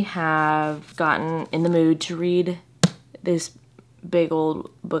 I have gotten in the mood to read this big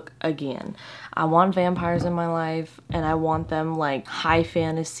old book again. I want vampires in my life and I want them like high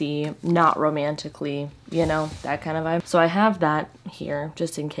fantasy, not romantically, you know, that kind of vibe. So I have that here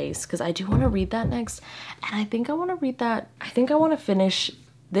just in case because I do want to read that next. And I think I want to read that. I think I want to finish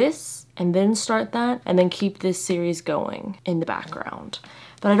this and then start that and then keep this series going in the background.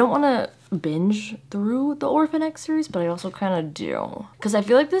 But I don't want to binge through the Orphan X series, but I also kind of do. Because I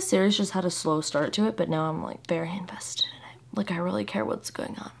feel like this series just had a slow start to it, but now I'm like very invested in it. Like I really care what's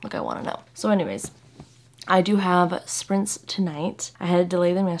going on. Like I want to know. So anyways, I do have sprints tonight. I had to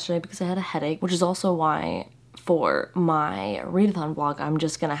delay them yesterday because I had a headache, which is also why for my readathon vlog, I'm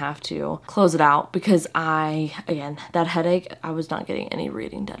just gonna have to close it out because again, that headache, I was not getting any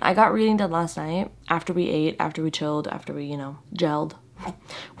reading done. I got reading done last night after we ate, after we chilled, after we, you know, gelled.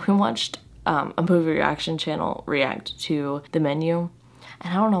 We watched a movie reaction channel react to the menu,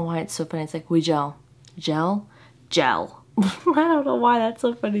 and I don't know why it's so funny. It's like, we gel. I don't know why that's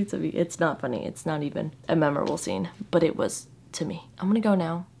so funny to me. It's not funny. It's not even a memorable scene, but it was to me. I'm gonna go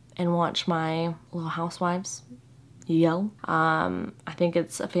now and watch my Little Housewives yell. I think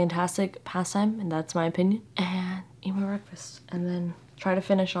it's a fantastic pastime, and that's my opinion. And eat my breakfast, and then try to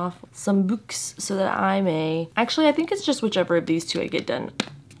finish off some books so that I may... Actually, I think it's just whichever of these two I get done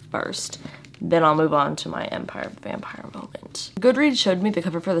first. Then I'll move on to my Empire of the Vampire moment. Goodreads showed me the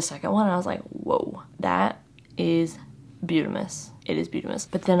cover for the second one, and I was like, whoa, that is beautimous. It is beautimous.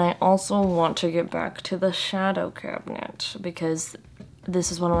 But then I also want to get back to the Shadow Cabinet because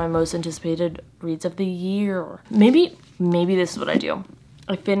this is one of my most anticipated reads of the year. Maybe this is what I do.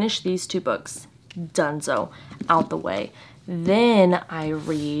 I finish these two books, donezo, out the way. Then I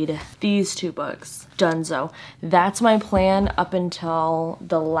read these two books, donezo. That's my plan up until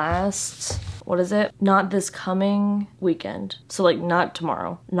the last, what is it? Not this coming weekend. So like not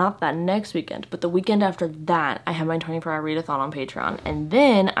tomorrow, not that next weekend, but the weekend after that, I have my 24-hour readathon on Patreon. And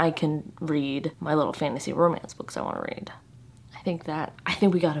then I can read my little fantasy romance books I want to read. I think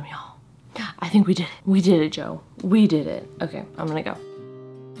we got him, y'all. I think we did it. We did it, Joe. We did it. Okay, I'm gonna go.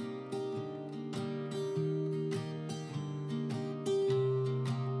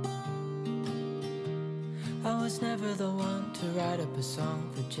 I was never the one to write up a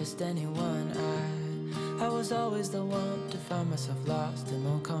song for just anyone. I was always the one to find myself lost in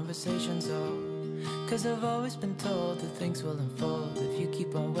old conversations. Oh, 'cause I've always been told that things will unfold if you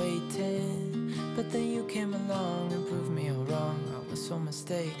keep on waiting. But then you came along and proved me all wrong. I was so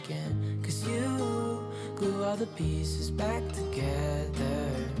mistaken. 'Cause you glue all the pieces back together.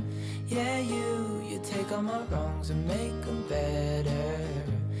 Yeah, you take all my wrongs and make them better.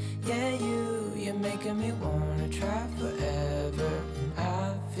 Yeah, you're making me wanna try forever. And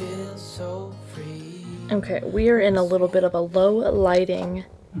I feel so free. Okay, we are in a little bit of a low lighting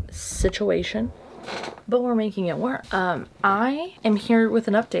situation, but we're making it work. I am here with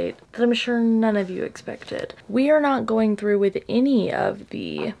an update that I'm sure none of you expected. We are not going through with any of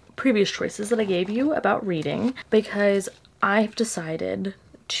the previous choices that I gave you about reading because I've decided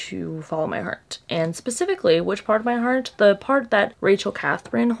to follow my heart, and specifically which part of my heart? The part that Rachel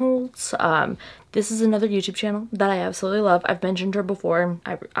Catherine holds. This is another YouTube channel that I absolutely love. I've mentioned her before,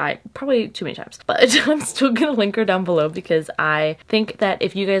 I probably too many times, but I'm still gonna link her down below because I think that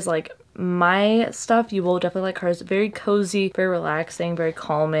if you guys like my stuff, you will definitely like hers. Very cozy, very relaxing, very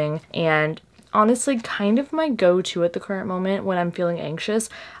calming, and honestly kind of my go-to at the current moment when I'm feeling anxious.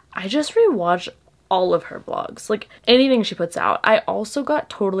 I just rewatch all of her vlogs, like anything she puts out. I also got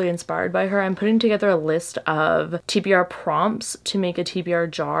totally inspired by her. I'm putting together a list of TBR prompts to make a TBR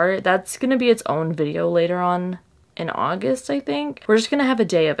jar. That's gonna be its own video later on in August, I think. We're just gonna have a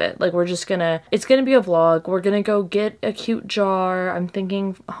day of it. Like it's gonna be a vlog. We're gonna go get a cute jar. I'm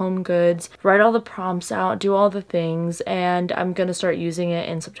thinking Home Goods, write all the prompts out, do all the things, and I'm gonna start using it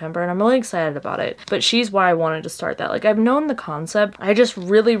in September, and I'm really excited about it. But she's why I wanted to start that. Like I've known the concept. I just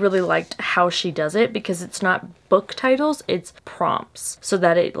really liked how she does it because it's not book titles, it's prompts, so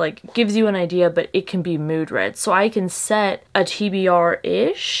that it like gives you an idea, but it can be mood read. So I can set a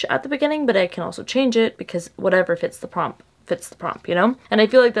TBR-ish at the beginning, but I can also change it because whatever fits the prompt, you know? And I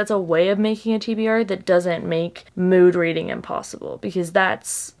feel like that's a way of making a TBR that doesn't make mood reading impossible, because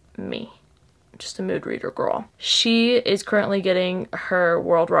that's me. Just a mood reader girl. She is currently getting her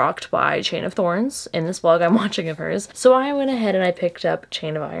world rocked by Chain of Thorns in this vlog I'm watching of hers. So I went ahead and I picked up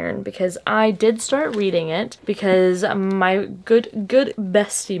Chain of Iron because I did start reading it because my good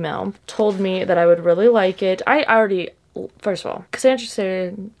bestie Mel told me that I would really like it. I already, first of all,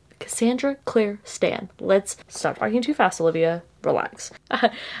 Cassandra Clare Stan. Let's stop talking too fast, Olivia. Relax.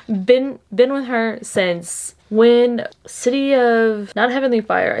 Been with her since when City of, not Heavenly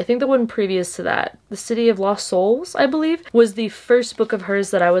Fire, I think the one previous to that, the City of Lost Souls, I believe, was the first book of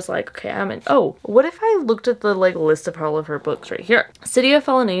hers that I was like, okay, I'm in. Oh, what if I looked at the like list of all of her books right here? City of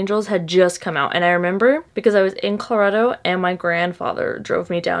Fallen Angels had just come out, and I remember because I was in Colorado and my grandfather drove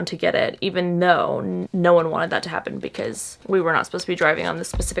me down to get it, even though no one wanted that to happen because we were not supposed to be driving on this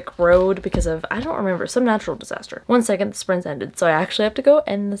specific road because of, I don't remember, some natural disaster. 1 second, the sprints ended, so I actually have to go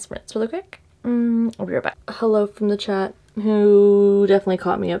end the sprints really quick. I'll be right back. Hello from the chat, who definitely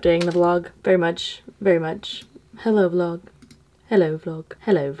caught me updating the vlog. Very much, very much. Hello vlog. Hello vlog.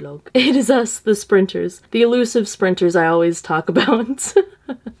 Hello vlog. It is us, the sprinters. The elusive sprinters I always talk about.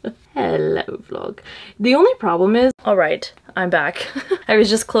 Hello vlog. The only problem is, alright, I'm back. I was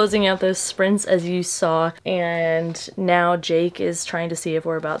just closing out those sprints as you saw, and now Jake is trying to see if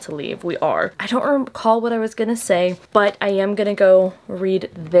we're about to leave. We are. I don't recall what I was gonna say, but I am gonna go read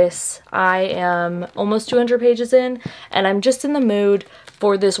this. I am almost 200 pages in, and I'm just in the mood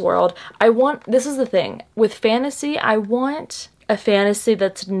for this world. This is the thing, with fantasy, I want a fantasy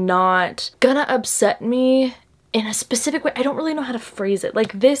that's not gonna upset me in a specific way. I don't really know how to phrase it.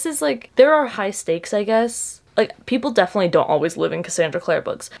 Like, this is like, there are high stakes, I guess. Like, people definitely don't always live in Cassandra Clare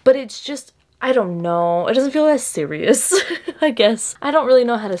books, but it's just, I don't know. It doesn't feel as serious, I guess. I don't really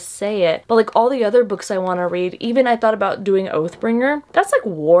know how to say it, but like all the other books I want to read, even I thought about doing Oathbringer. That's like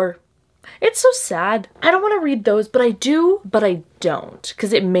war. It's so sad. I don't want to read those, but I do, but I don't,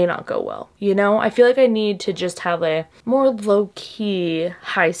 because it may not go well, you know? I feel like I need to just have a more low-key,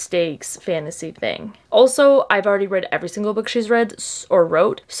 high-stakes fantasy thing. Also, I've already read every single book she's read or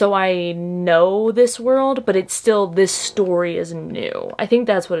wrote, so I know this world, but it's still, this story is new. I think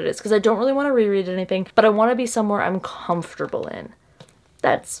that's what it is, because I don't really want to reread anything, but I want to be somewhere I'm comfortable in.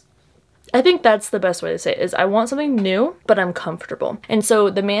 I think that's the best way to say it, is I want something new, but I'm comfortable. And so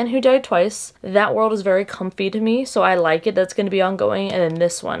The Man Who Died Twice, that world is very comfy to me, so I like it. That's going to be ongoing. And then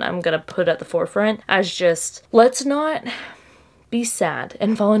this one, I'm going to put at the forefront as just, let's not be sad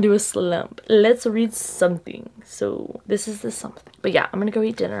and fall into a slump. Let's read something. So this is the something. But yeah, I'm going to go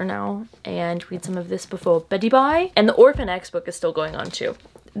eat dinner now and read some of this before beddy bye. And the Orphan X book is still going on too.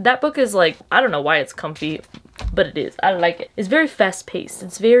 That book is like, I don't know why it's comfy, but it is. I like it. It's very fast paced.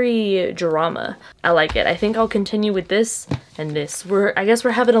 It's very drama. I like it. I think I'll continue with this and this. I guess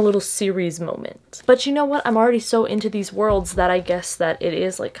we're having a little series moment. But you know what? I'm already so into these worlds that I guess that it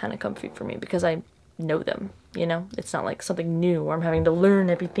is like kind of comfy for me because I know them, you know? It's not like something new where I'm having to learn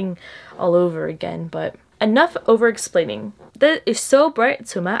everything all over again, but enough over explaining. That is so bright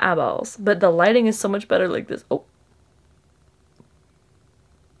to my eyeballs, but the lighting is so much better like this. Oh.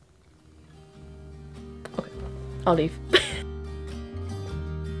 I'll leave.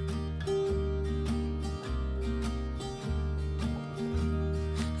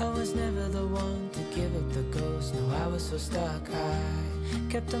 I was never the one to give up the ghost. No, I was so stuck. I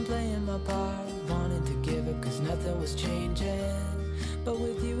kept on playing my part, wanting to give up because nothing was changing. But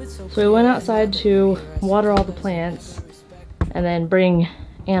with you, it's so we went outside to water all the plants and then bring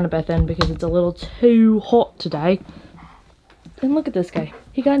Annabeth in because it's a little too hot today. And look at this guy.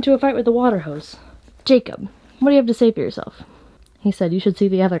 He got into a fight with the water hose. Jacob. What do you have to say for yourself? He said you should see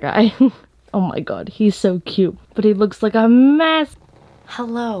the other guy. Oh my god, he's so cute, but he looks like a mess.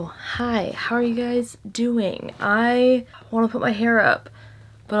 Hello, hi, how are you guys doing? I want to put my hair up,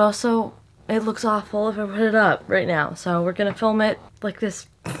 but also it looks awful if I put it up right now, so we're gonna film it like this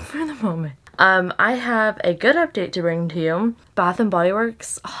for the moment. I have a good update to bring to you. Bath & Body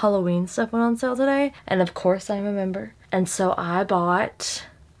Works Halloween stuff went on sale today, and of course I'm a member, and so I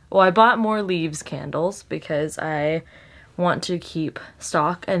bought more leaves candles because I want to keep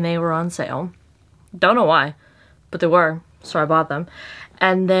stock and they were on sale. Don't know why, but they were, so I bought them.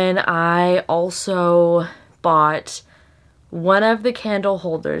 And then I also bought one of the candle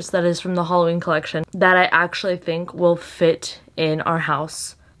holders that is from the Halloween collection that I actually think will fit in our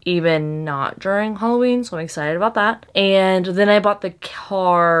house, even not during Halloween, so I'm excited about that. And then I bought the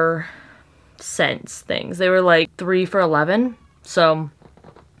car scents things. They were like 3 for $11, so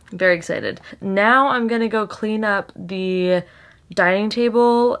very excited. Now I'm gonna go clean up the dining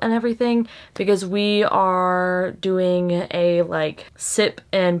table and everything because we are doing a like sip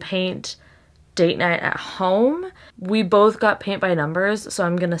and paint date night at home. We both got paint by numbers, so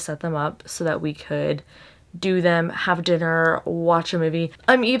I'm gonna set them up so that we could do them, have dinner, watch a movie.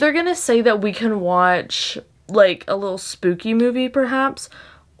 I'm either gonna say that we can watch like a little spooky movie perhaps,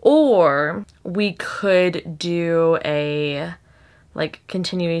 or we could do a like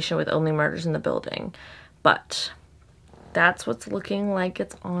continuation with Only Murders in the Building, but that's what's looking like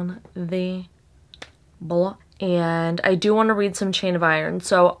it's on the block. and I do want to read some Chain of Iron.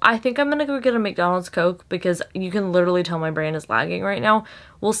 So I think I'm gonna go get a McDonald's Coke because you can literally tell my brain is lagging right now.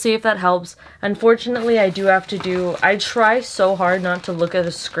 We'll see if that helps. Unfortunately, I try so hard not to look at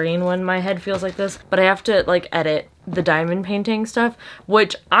a screen when my head feels like this, but I have to like edit the diamond painting stuff,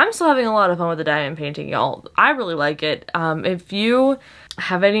 which I'm still having a lot of fun with the diamond painting, y'all. I really like it. If you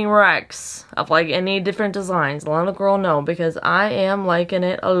have any recs of like any different designs, let a girl know because I am liking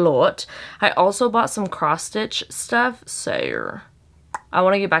it a lot. I also bought some cross stitch stuff, so I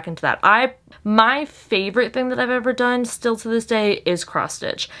want to get back into that. My favorite thing that I've ever done still to this day is cross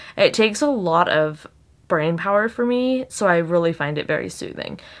stitch. It takes a lot of brain power for me, so I really find it very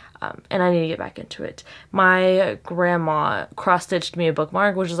soothing. And I need to get back into it. My grandma cross-stitched me a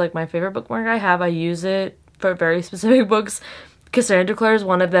bookmark, which is like my favorite bookmark I have. I use it for very specific books. Cassandra Clare is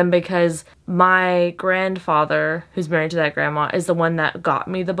one of them because my grandfather, who's married to that grandma, is the one that got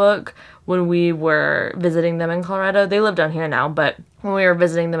me the book when we were visiting them in Colorado. They live down here now, but when we were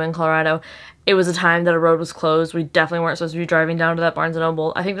visiting them in Colorado, it was a time that a road was closed. We definitely weren't supposed to be driving down to that Barnes &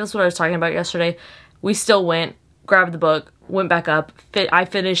 Noble. I think that's what I was talking about yesterday. We still went, grabbed the book, went back up. I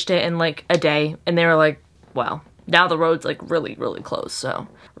finished it in like a day, and they were like, wow, now the road's like really, really close, so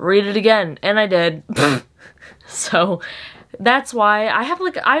read it again. And I did. So that's why I have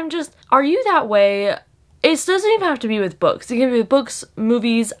like, are you that way? It doesn't even have to be with books. It can be with books,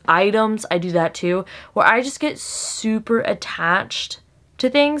 movies, items. I do that too, where I just get super attached to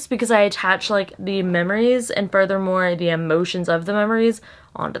things because I attach like the memories and furthermore the emotions of the memories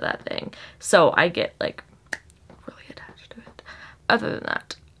onto that thing. So I get like really attached to it. Other than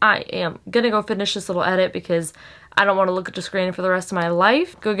that, I am gonna go finish this little edit because I don't want to look at the screen for the rest of my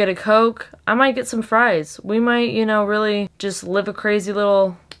life. Go get a Coke. I might get some fries. We might, you know, really just live a crazy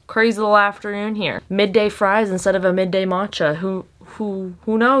little afternoon here. Midday fries instead of a midday matcha. Who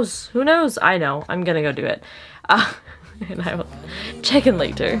knows? Who knows? I know. I'm gonna go do it. And I will check in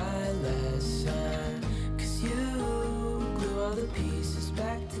later.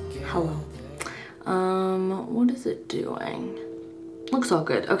 Hello. What is it doing? Looks all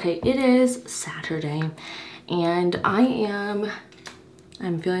good. Okay, it is Saturday and I'm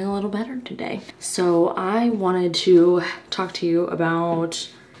feeling a little better today. So I wanted to talk to you about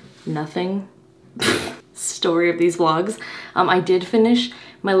nothing. Story of these vlogs. I did finish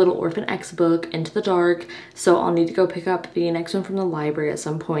my little Orphan X book, Into the Dark, so I'll need to go pick up the next one from the library at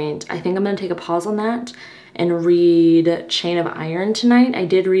some point. I think I'm gonna take a pause on that and read Chain of Iron tonight. I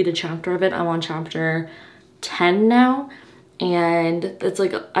did read a chapter of it. I'm on chapter 10 now, and it's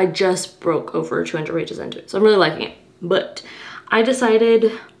like I just broke over 200 pages into it, so I'm really liking it. But I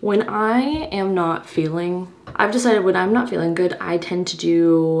decided when I'm not feeling good, I tend to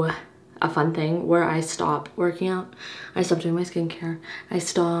do a fun thing where I stop working out, I stop doing my skincare, I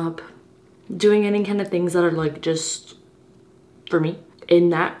stop doing any kind of things that are like just for me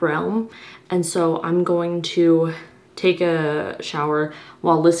in that realm. And so I'm going to take a shower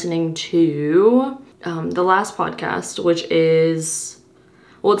while listening to the last podcast, which is,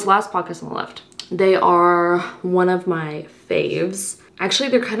 well, it's the last podcast on the left. They are one of my faves. Actually,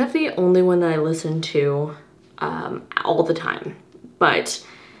 they're kind of the only one that I listen to all the time, but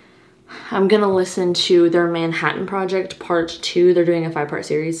I'm gonna listen to their Manhattan Project Part 2. They're doing a 5-part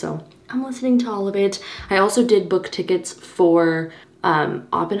series, so I'm listening to all of it. I also did book tickets for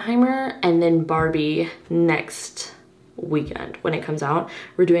Oppenheimer and then Barbie next weekend when it comes out.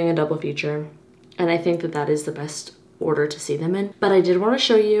 We're doing a double feature, and I think that that is the best order to see them in. But I did want to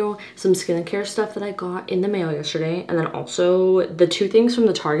show you some skincare stuff that I got in the mail yesterday, and then also the 2 things from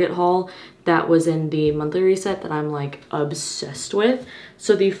the Target haul that was in the monthly reset that I'm like obsessed with.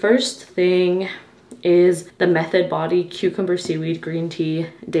 So the first thing is the Method Body Cucumber Seaweed Green Tea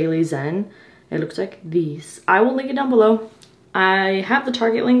Daily Zen. It looks like these. I will link it down below. I have the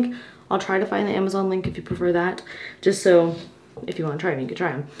Target link. I'll try to find the Amazon link if you prefer that, just so if you want to try them, you can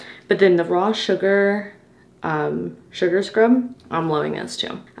try them. But then the raw sugar scrub, I'm loving this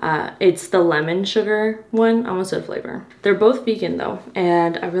too. It's the lemon sugar one, almost a flavor. They're both vegan though,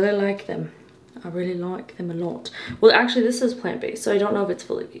 and I really like them. I really like them a lot. Well, actually this is plant-based, so I don't know if it's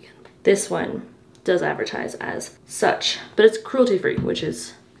fully vegan. This one does advertise as such, but it's cruelty-free, which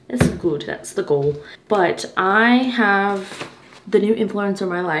is, it's good, that's the goal. But I have the new influencer in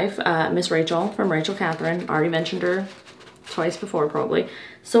my life, Miss Rachel from Rachel Catherine. I already mentioned her twice before probably.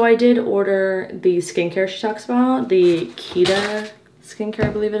 So I did order the skincare she talks about, the Kita skincare, I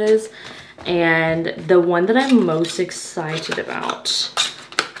believe it is. And the one that I'm most excited about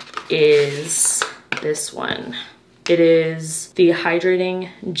is this one. It is the Hydrating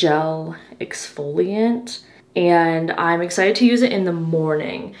Gel Exfoliant, and I'm excited to use it in the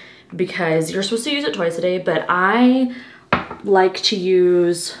morning because you're supposed to use it twice a day, but I like to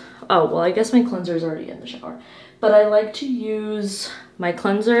use, oh, well, I guess my cleanser is already in the shower, but I like to use my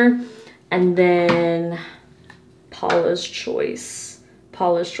cleanser and then Paula's Choice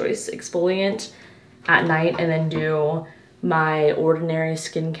exfoliant at night, and then do my ordinary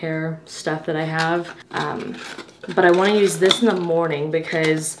skincare stuff that I have. But I want to use this in the morning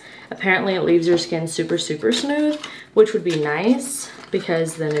because apparently it leaves your skin super smooth, which would be nice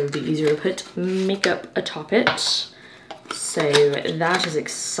because then it would be easier to put makeup atop it. So that is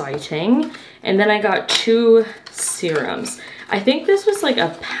exciting. And then I got 2 serums. I think this was like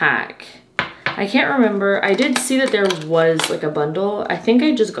a pack. I can't remember. I did see that there was like a bundle. I think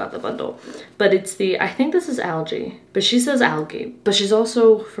I just got the bundle, but it's the, I think this is algae, but she says algae, but she's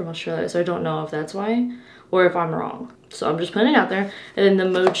also from Australia, so I don't know if that's why or if I'm wrong. So I'm just putting it out there. And then the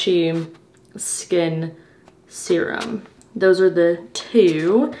Mochi Skin Serum. Those are the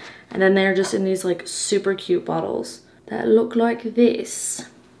 2. And then they're just in these like super cute bottles that look like this.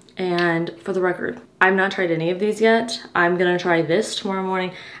 And for the record, I've not tried any of these yet. I'm gonna try this tomorrow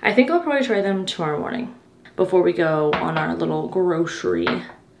morning. I think I'll probably try them tomorrow morning before we go on our little grocery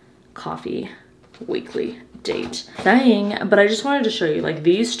coffee weekly date thing. But I just wanted to show you, like,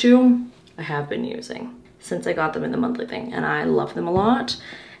 these 2 I have been using since I got them in the monthly thing, and I love them a lot,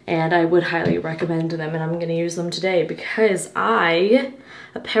 and I would highly recommend them, and I'm gonna use them today because I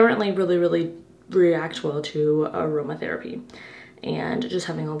apparently really react well to aromatherapy and just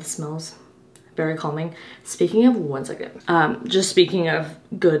having all the smells. Very calming. Speaking of, one second, just speaking of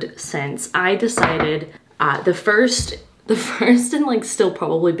good scents, I decided the first and like still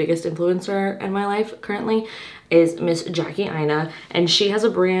probably biggest influencer in my life currently is Miss Jackie Aina, and she has a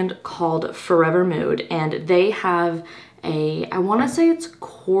brand called Forever Mood, and they have a, I want to say it's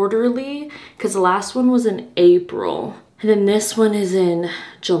quarterly, because the last one was in April, and then this one is in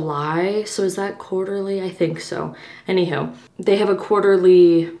July, so is that quarterly? I think so. Anywho, they have a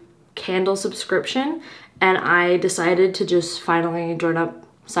quarterly candle subscription, and I decided to just finally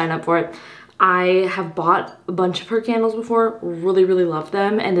sign up for it. I have bought a bunch of her candles before, really love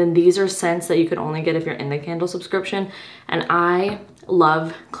them, and then these are scents that you can only get if you're in the candle subscription, and I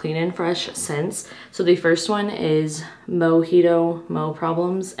love clean and fresh scents. So the first one is Mojito Mo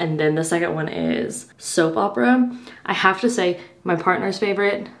Problems, and then the second one is Soap Opera. I have to say, my partner's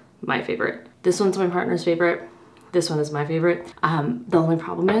favorite, my favorite. This one's my partner's favorite. This one is my favorite. The only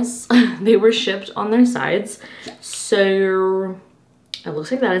problem is they were shipped on their sides, so it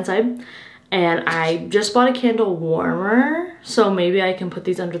looks like that inside. And I just bought a candle warmer, so maybe I can put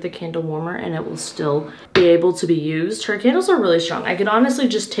these under the candle warmer and it will still be able to be used. Her candles are really strong. I could honestly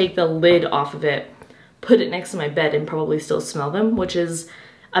just take the lid off of it, put it next to my bed, and probably still smell them, which is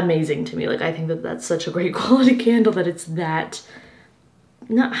amazing to me. Like, I think that that's such a great quality candle that it's that,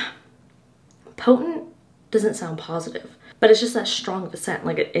 not potent, doesn't sound positive, but it's just that strong of a scent,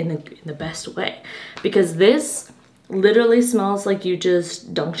 like in the best way. Because this literally smells like you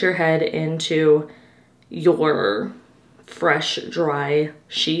just dunked your head into your fresh, dry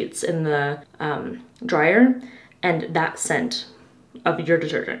sheets in the dryer, and that scent of your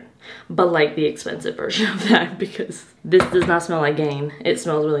detergent, but like the expensive version of that, because this does not smell like Gain. It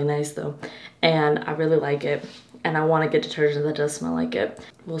smells really nice though, and I really like it, and I want to get detergent that does smell like it.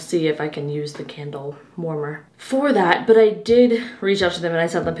 We'll see if I can use the candle warmer for that, but I did reach out to them and I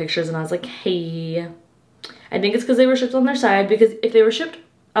sent them pictures and I was like, hey, I think it's because they were shipped on their side, because if they were shipped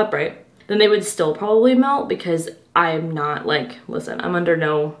upright, then they would still probably melt, because I'm not like, listen, I'm under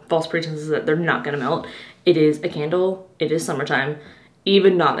no false pretenses that they're not gonna melt. It is a candle, it is summertime,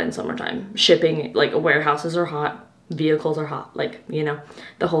 even not in summertime. Shipping, like, warehouses are hot, vehicles are hot, like, you know,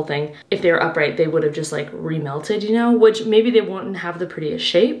 the whole thing. If they were upright, they would have just like remelted, you know, which maybe they wouldn't have the prettiest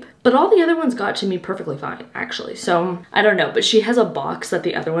shape, but all the other ones got to me perfectly fine, actually. So I don't know, but she has a box that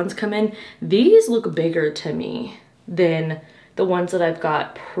the other ones come in. These look bigger to me than the ones that I've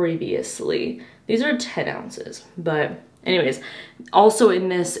got previously. These are 10 ounces, but anyways, also in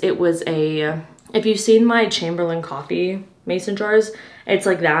this, it was a, if you've seen my Chamberlain coffee mason jars, it's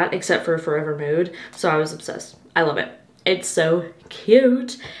like that, except for Forever Mood. So I was obsessed. I love it. It's so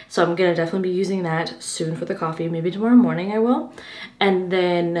cute. So I'm gonna definitely be using that soon for the coffee. Maybe tomorrow morning I will. And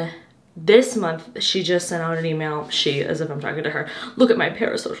then this month, she just sent out an email. She, as if I'm talking to her. Look at my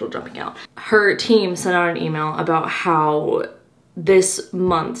parasocial jumping out. Her team sent out an email about how this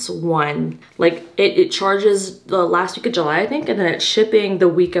month's one, like it charges the last week of July, I think, and then it's shipping the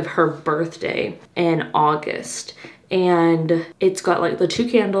week of her birthday in August. And it's got like the 2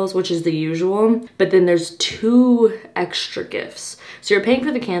 candles, which is the usual, but then there's 2 extra gifts. So you're paying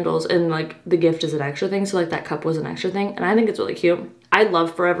for the candles and like the gift is an extra thing. So like that cup was an extra thing, and I think it's really cute. I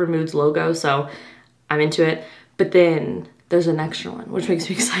love Forever Moods logo, so I'm into it. But then there's an extra one, which makes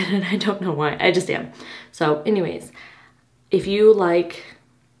me excited. I don't know why, I just am. So anyways, if you like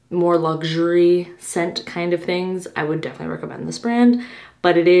more luxury scent kind of things, I would definitely recommend this brand.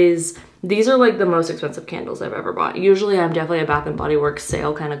 But these are like the most expensive candles I've ever bought. Usually I'm definitely a Bath & Body Works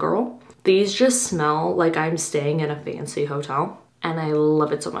sale kind of girl. These just smell like I'm staying in a fancy hotel, and I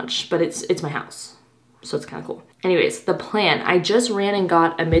love it so much, but it's my house, so it's kind of cool. Anyways, the plan, I just ran and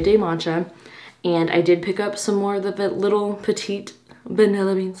got a midday matcha, and I did pick up some more of the little petite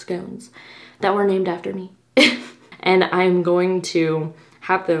vanilla bean scones that were named after me. And I'm going to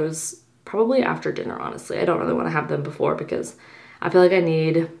have those probably after dinner, honestly. I don't really want to have them before because I feel like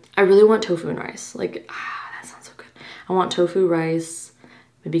I really want tofu and rice. Like, that sounds so good. I want tofu, rice,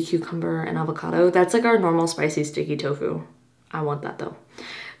 maybe cucumber and avocado. That's like our normal spicy sticky tofu. I want that though.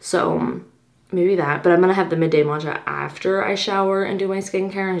 So maybe that, but I'm gonna have the midday matcha after I shower and do my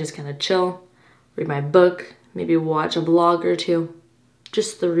skincare and just kind of chill, read my book, maybe watch a vlog or two.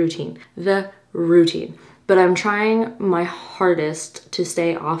 Just the routine. But I'm trying my hardest to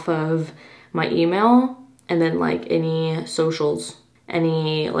stay off of my email and then like any socials,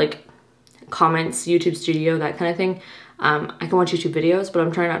 any like comments, YouTube Studio, that kind of thing. I can watch YouTube videos, but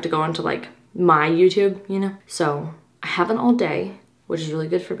I'm trying not to go onto like my YouTube, you know? So I have an all day, which is really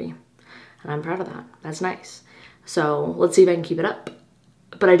good for me. And I'm proud of that. That's nice. So let's see if I can keep it up.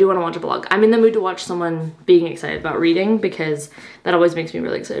 But I do want to watch a vlog. I'm in the mood to watch someone being excited about reading because that always makes me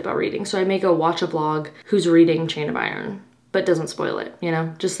really excited about reading. So I may go watch a vlog who's reading Chain of Iron, but doesn't spoil it, you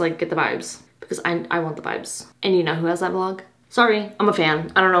know? Just like get the vibes because I want the vibes. And you know who has that vlog? Sorry, I'm a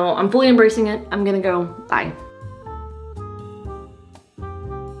fan. I don't know, I'm fully embracing it. I'm gonna go, bye.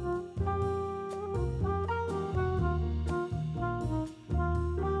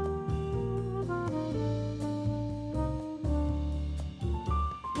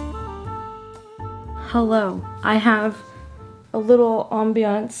 Hello, I have a little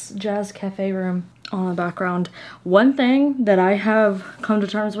ambiance jazz cafe room on the background. One thing that I have come to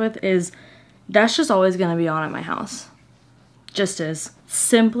terms with is that's just always gonna be on at my house. Just is.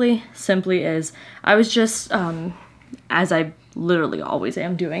 Simply is. I was just, as I literally always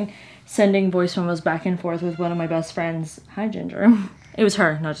am doing, sending voice memos back and forth with one of my best friends. Hi, Ginger. It was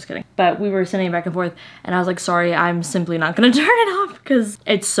her, no, just kidding. But we were sending it back and forth, and I was like, sorry, I'm simply not gonna turn it off because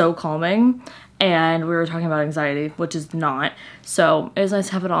it's so calming. And we were talking about anxiety, which is not. So it was nice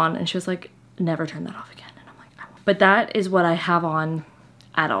to have it on, and she was like, never turn that off again. And I'm like, I won't. But that is what I have on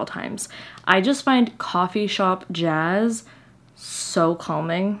at all times. I just find coffee shop jazz so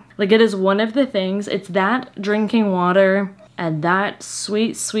calming. Like, it is one of the things, it's that drinking water and that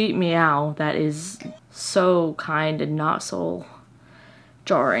sweet, sweet meow that is so kind and not so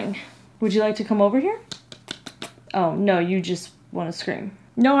jarring. Would you like to come over here? Oh, no, you just want to scream.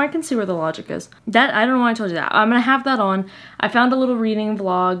 No, I can see where the logic is. That, I don't know why I told you that. I'm gonna have that on. I found a little reading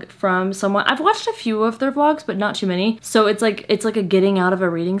vlog from someone. I've watched a few of their vlogs, but not too many. So it's like a getting out of a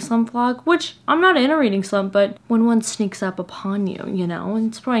reading slump vlog, which I'm not in a reading slump, but when one sneaks up upon you, you know, and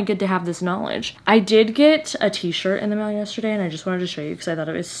it's probably good to have this knowledge. I did get a t-shirt in the mail yesterday, and I just wanted to show you because I thought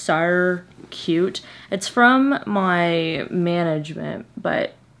it was so cute. It's from my management,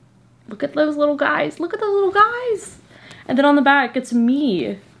 but look at those little guys. Look at those little guys. And then on the back, it's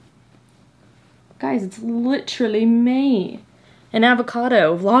me. Guys, it's literally me. An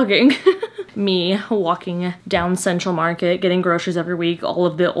avocado vlogging. Me walking down Central Market, getting groceries every week, all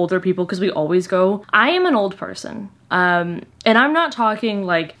of the older people, because we always go. I am an old person. And I'm not talking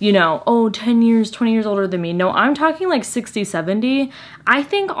like, you know, oh, 10 years, 20 years older than me. No, I'm talking like 60, 70. I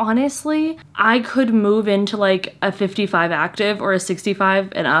think honestly, I could move into like a 55 active or a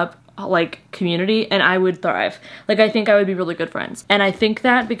 65 and up like community and I would thrive. Like, I think I would be really good friends. And I think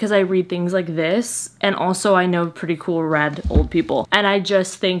that because I read things like this, and also I know pretty cool rad old people, and I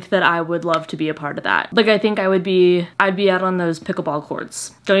just think that I would love to be a part of that. Like, I think I'd be out on those pickleball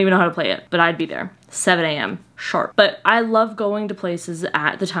courts. Don't even know how to play it, but I'd be there. 7 a.m. sharp. But I love going to places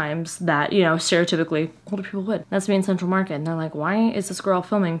at the times that, you know, stereotypically older people would. That's me in Central Market, and they're like, why is this girl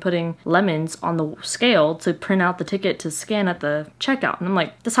filming putting lemons on the scale to print out the ticket to scan at the checkout? And I'm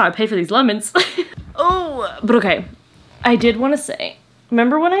like, that's how I pay for these lemons. Oh, but okay. I did want to say,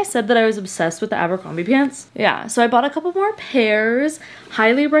 remember when I said that I was obsessed with the Abercrombie pants? Yeah, so I bought a couple more pairs.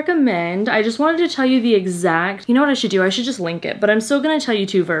 Highly recommend. I just wanted to tell you the exact, you know what I should do? I should just link it, but I'm still gonna tell you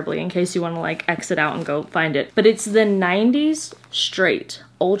too verbally in case you want to like exit out and go find it. But it's the 90s straight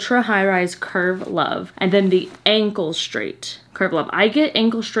ultra high-rise curve love, and then the ankle straight Curve Love. I get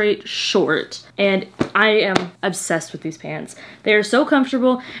ankle straight short and I am obsessed with these pants. They are so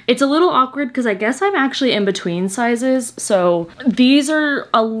comfortable. It's a little awkward because I guess I'm actually in between sizes. So these are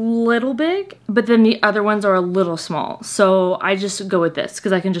a little big, but then the other ones are a little small. So I just go with this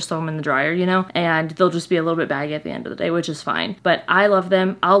because I can just throw them in the dryer, you know, and they'll just be a little bit baggy at the end of the day, which is fine. But I love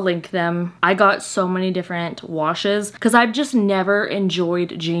them. I'll link them. I got so many different washes because I've just never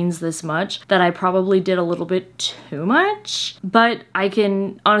enjoyed jeans this much that I probably did a little bit too much. But I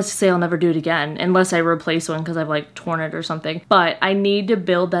can honestly say I'll never do it again unless I replace one because I've like torn it or something. But I need to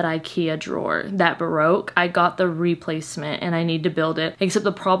build that IKEA drawer, that Baroque. I got the replacement and I need to build it. Except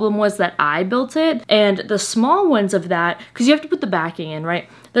the problem was that I built it and the small ones of that, because you have to put the backing in, right?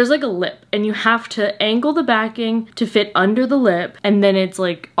 There's like a lip and you have to angle the backing to fit under the lip and then it's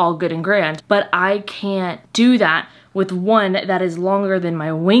like all good and grand. But I can't do that with one that is longer than my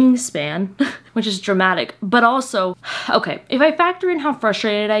wingspan, which is dramatic. But also, okay, if I factor in how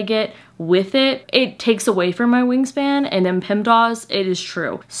frustrated I get with it, it takes away from my wingspan, and in PEMDAS, it is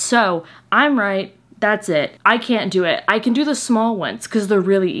true. So I'm right. That's it. I can't do it. I can do the small ones because they're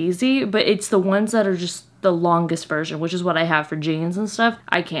really easy, but it's the ones that are just the longest version, which is what I have for jeans and stuff.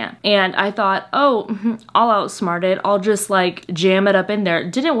 I can't. And I thought, oh, I'll outsmart it. I'll just like jam it up in there.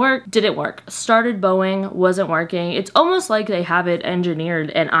 Didn't work. Didn't work. Started bowing. Wasn't working. It's almost like they have it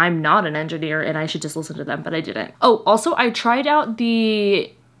engineered and I'm not an engineer and I should just listen to them, but I didn't. Oh, also I tried out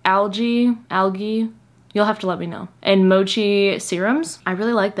the algae, you'll have to let me know, and mochi serums. I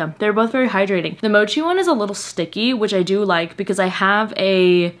really like them. They're both very hydrating. The mochi one is a little sticky, which I do like because I have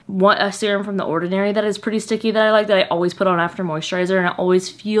a serum from The Ordinary that is pretty sticky that I like, that I always put on after moisturizer, and it always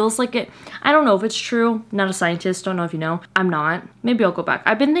feels like it. I don't know if it's true. Not a scientist. Don't know if you know. I'm not. Maybe I'll go back.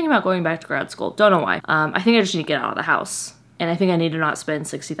 I've been thinking about going back to grad school. Don't know why. I think I just need to get out of the house. And I think I need to not spend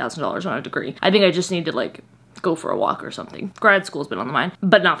 $60,000 on a degree. I think I just need to like go for a walk or something. Grad school's been on the mind,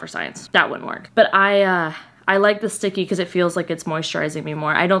 but not for science. That wouldn't work. But I like the sticky because it feels like it's moisturizing me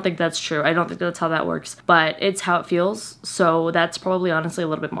more. I don't think that's true. I don't think that's how that works, but it's how it feels. So that's probably honestly a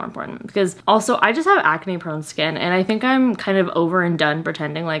little bit more important because also I just have acne prone skin and I think I'm kind of over and done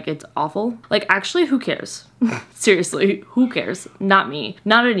pretending like it's awful. Like actually, who cares? Seriously, who cares? Not me.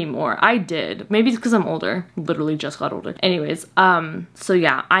 Not anymore. I did. Maybe it's because I'm older. Literally just got older. Anyways, so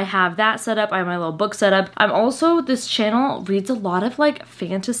yeah, I have that set up. I have my little book set up. I'm also, this channel reads a lot of like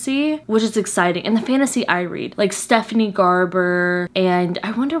fantasy, which is exciting. And the fantasy I read, like Stephanie Garber, and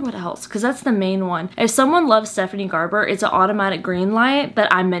I wonder what else, because that's the main one. If someone loves Stephanie Garber, it's an automatic green light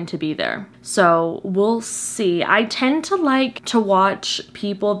that I'm meant to be there. So we'll see. I tend to like to watch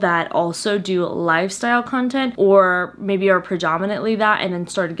people that also do lifestyle content or maybe are predominantly that and then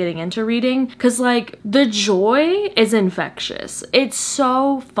started getting into reading because like the joy is infectious. It's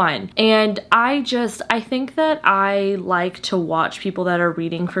so fun. And I think that I like to watch people that are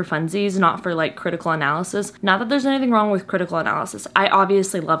reading for funsies, not for like critical analysis. Not that there's anything wrong with critical analysis. I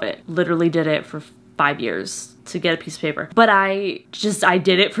obviously love it. Literally did it for 5 years to get a piece of paper. But I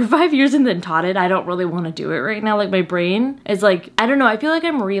did it for 5 years and then taught it. I don't really want to do it right now. Like my brain is like, I don't know. I feel like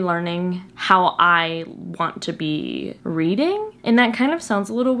I'm relearning how I want to be reading. And that kind of sounds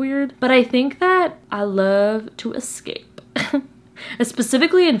a little weird, but I think that I love to escape.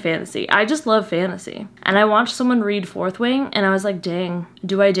 Specifically in fantasy. I just love fantasy. And I watched someone read Fourth Wing and I was like, dang,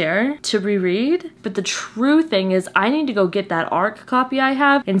 do I dare to reread? But the true thing is I need to go get that ARC copy I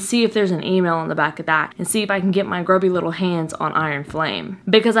have and see if there's an email on the back of that and see if I can get my grubby little hands on Iron Flame.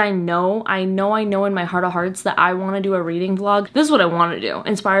 Because I know in my heart of hearts that I want to do a reading vlog. This is what I want to do.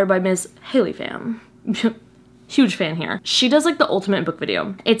 Inspired by Miss Haley Fam. Huge fan here. She does like the ultimate book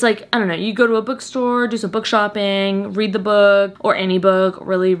video. It's like, I don't know, you go to a bookstore, do some book shopping, read the book, or any book,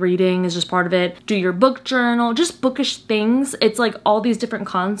 really reading is just part of it. Do your book journal, just bookish things. It's like all these different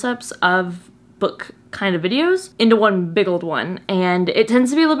concepts of book kind of videos into one big old one. And it tends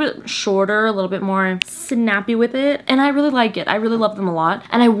to be a little bit shorter, a little bit more snappy with it. And I really like it. I really love them a lot.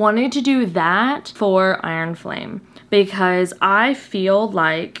 And I wanted to do that for Iron Flame because I feel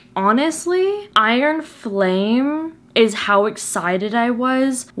like, honestly, Iron Flame is how excited I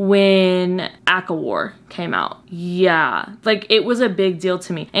was when ACOWAR came out. Yeah, like it was a big deal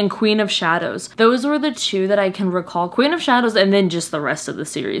to me. And Queen of Shadows. Those were the two that I can recall. Queen of Shadows and then just the rest of the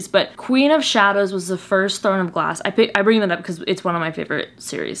series. But Queen of Shadows was the first Throne of Glass. I bring that up because it's one of my favorite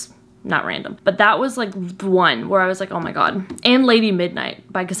series. Not random. But that was like the one where I was like, oh my god. And Lady Midnight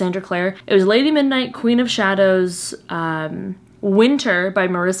by Cassandra Clare. It was Lady Midnight, Queen of Shadows, Winter by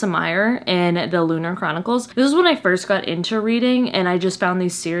Marissa Meyer and the Lunar Chronicles. This is when I first got into reading, and I just found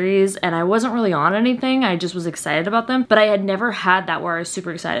these series and I wasn't really on anything. I just was excited about them, but I had never had that where I was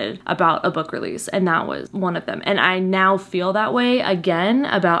super excited about a book release, and that was one of them. And I now feel that way again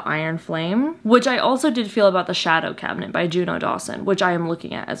about Iron Flame, which I also did feel about The Shadow Cabinet by Juno Dawson, which I am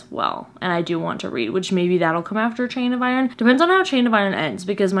looking at as well, and I do want to read, which maybe that'll come after Chain of Iron. Depends on how Chain of Iron ends,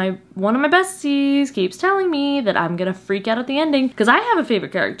 because one of my besties keeps telling me that I'm gonna freak out at the ending, because I have a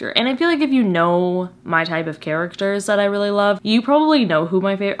favorite character, and I feel like if you know my type of characters that I really love, you probably know who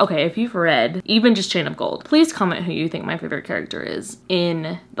my favorite, okay, if you've read even just Chain of Gold, please comment who you think my favorite character is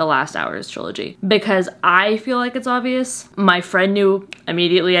in the Last Hours trilogy, because I feel like it's obvious. My friend knew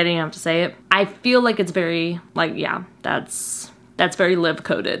immediately, I didn't have to say it. I feel like it's very, like, yeah, that's very Liv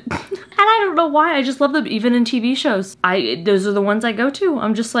coded. And I don't know why, I just love them even in TV shows. Those are the ones I go to.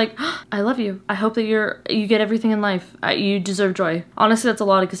 I'm just like, oh, I love you. I hope that you get everything in life. You deserve joy. Honestly, that's a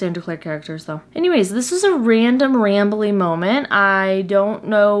lot of Cassandra Clare characters though. Anyways, this is a random rambly moment. I don't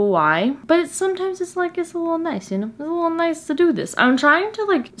know why, but sometimes it's like, it's a little nice, you know? It's a little nice to do this. I'm trying to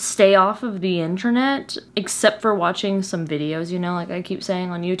like stay off of the internet, except for watching some videos, you know, like I keep saying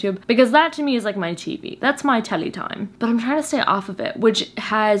on YouTube, because that to me is like my TV. That's my telly time. But I'm trying to stay off of it, which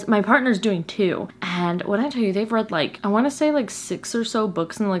has my partner's doing too. And when I tell you they've read like, I want to say like 6 or so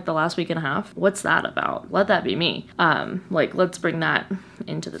books in like the last week and a half. What's that about? Let that be me. Like let's bring that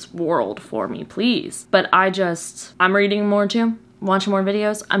into this world for me, please. But I'm reading more too, watching more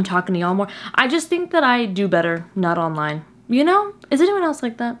videos. I'm talking to y'all more. I just think that I do better not online. You know? Is anyone else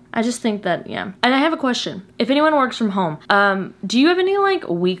like that? I just think that, yeah. And I have a question. If anyone works from home, do you have any like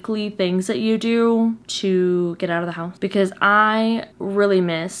weekly things that you do to get out of the house? Because I really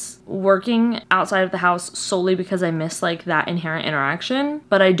miss working outside of the house solely because I miss like that inherent interaction,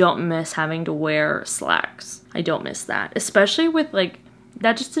 but I don't miss having to wear slacks. I don't miss that, especially with like,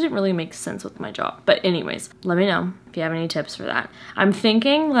 that just didn't really make sense with my job. But anyways, let me know if you have any tips for that. I'm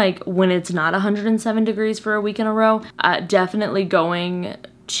thinking like when it's not 107 degrees for a week in a row, definitely going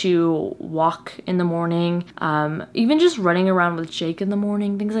to walk in the morning, even just running around with Jake in the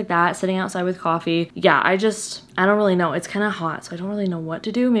morning, things like that, sitting outside with coffee. Yeah, I don't really know. It's kind of hot, so I don't really know what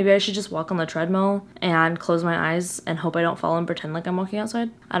to do. Maybe I should just walk on the treadmill and close my eyes and hope I don't fall and pretend like I'm walking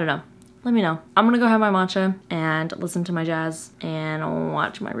outside. I don't know. Let me know. I'm gonna go have my matcha and listen to my jazz and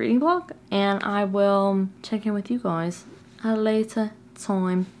watch my reading vlog, and I will check in with you guys at a later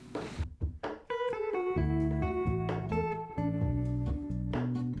time.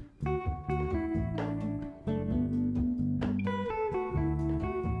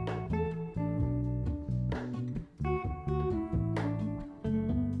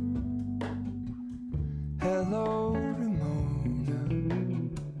 Hello, Ramona.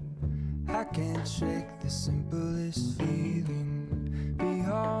 I can't shake the simplest feeling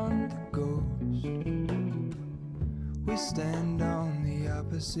beyond the ghost. We stand on the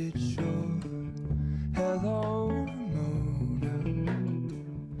opposite shore. Hello, Ramona.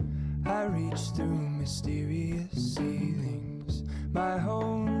 I reach through mysterious ceilings, my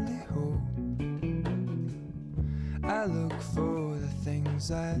only hope. I look for the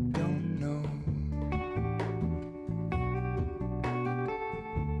things I don't know.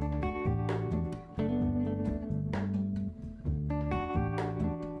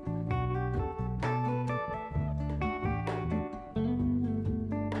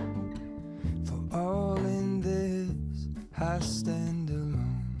 I stand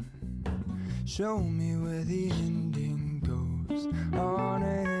alone. Show me where the ending goes.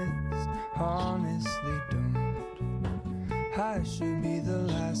 Honestly don't. I should be the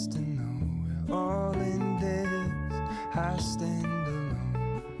last to know. We're all in this. I stand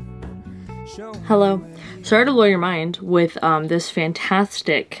alone. Hello. Sorry to blow your mind with this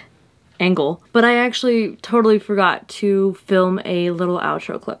fantastic angle, but I actually totally forgot to film a little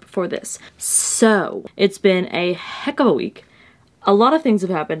outro clip for this. So it's been a heck of a week. A lot of things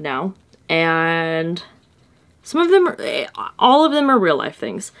have happened now, and all of them are real life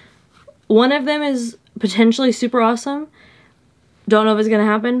things. One of them is potentially super awesome. Don't know if it's gonna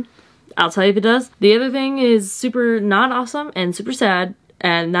happen. I'll tell you if it does. The other thing is super not awesome and super sad,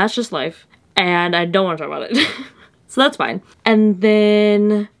 and that's just life, and I don't want to talk about it. So that's fine. And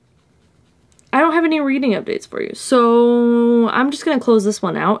then I don't have any reading updates for you, so I'm just gonna close this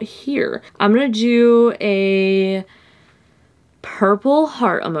one out here. I'm gonna do a purple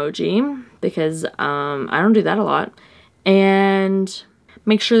heart emoji because I don't do that a lot. And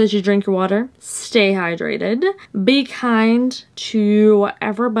make sure that you drink your water, stay hydrated, be kind to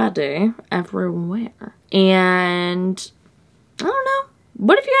everybody, everywhere. And I don't know,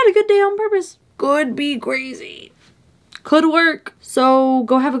 what if you had a good day on purpose? Could be crazy. could work. So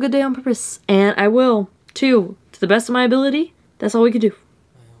go have a good day on purpose. And I will too, to the best of my ability. That's all we can do.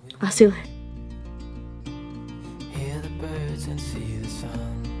 I'll see you later. Hear the birds and see the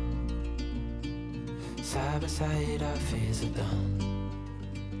sun. Side by side our fears are done.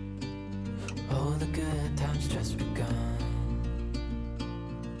 Oh, the good times just begun.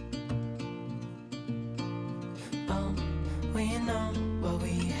 Oh, we know what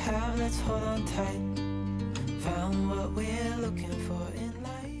we have, let's hold on tight.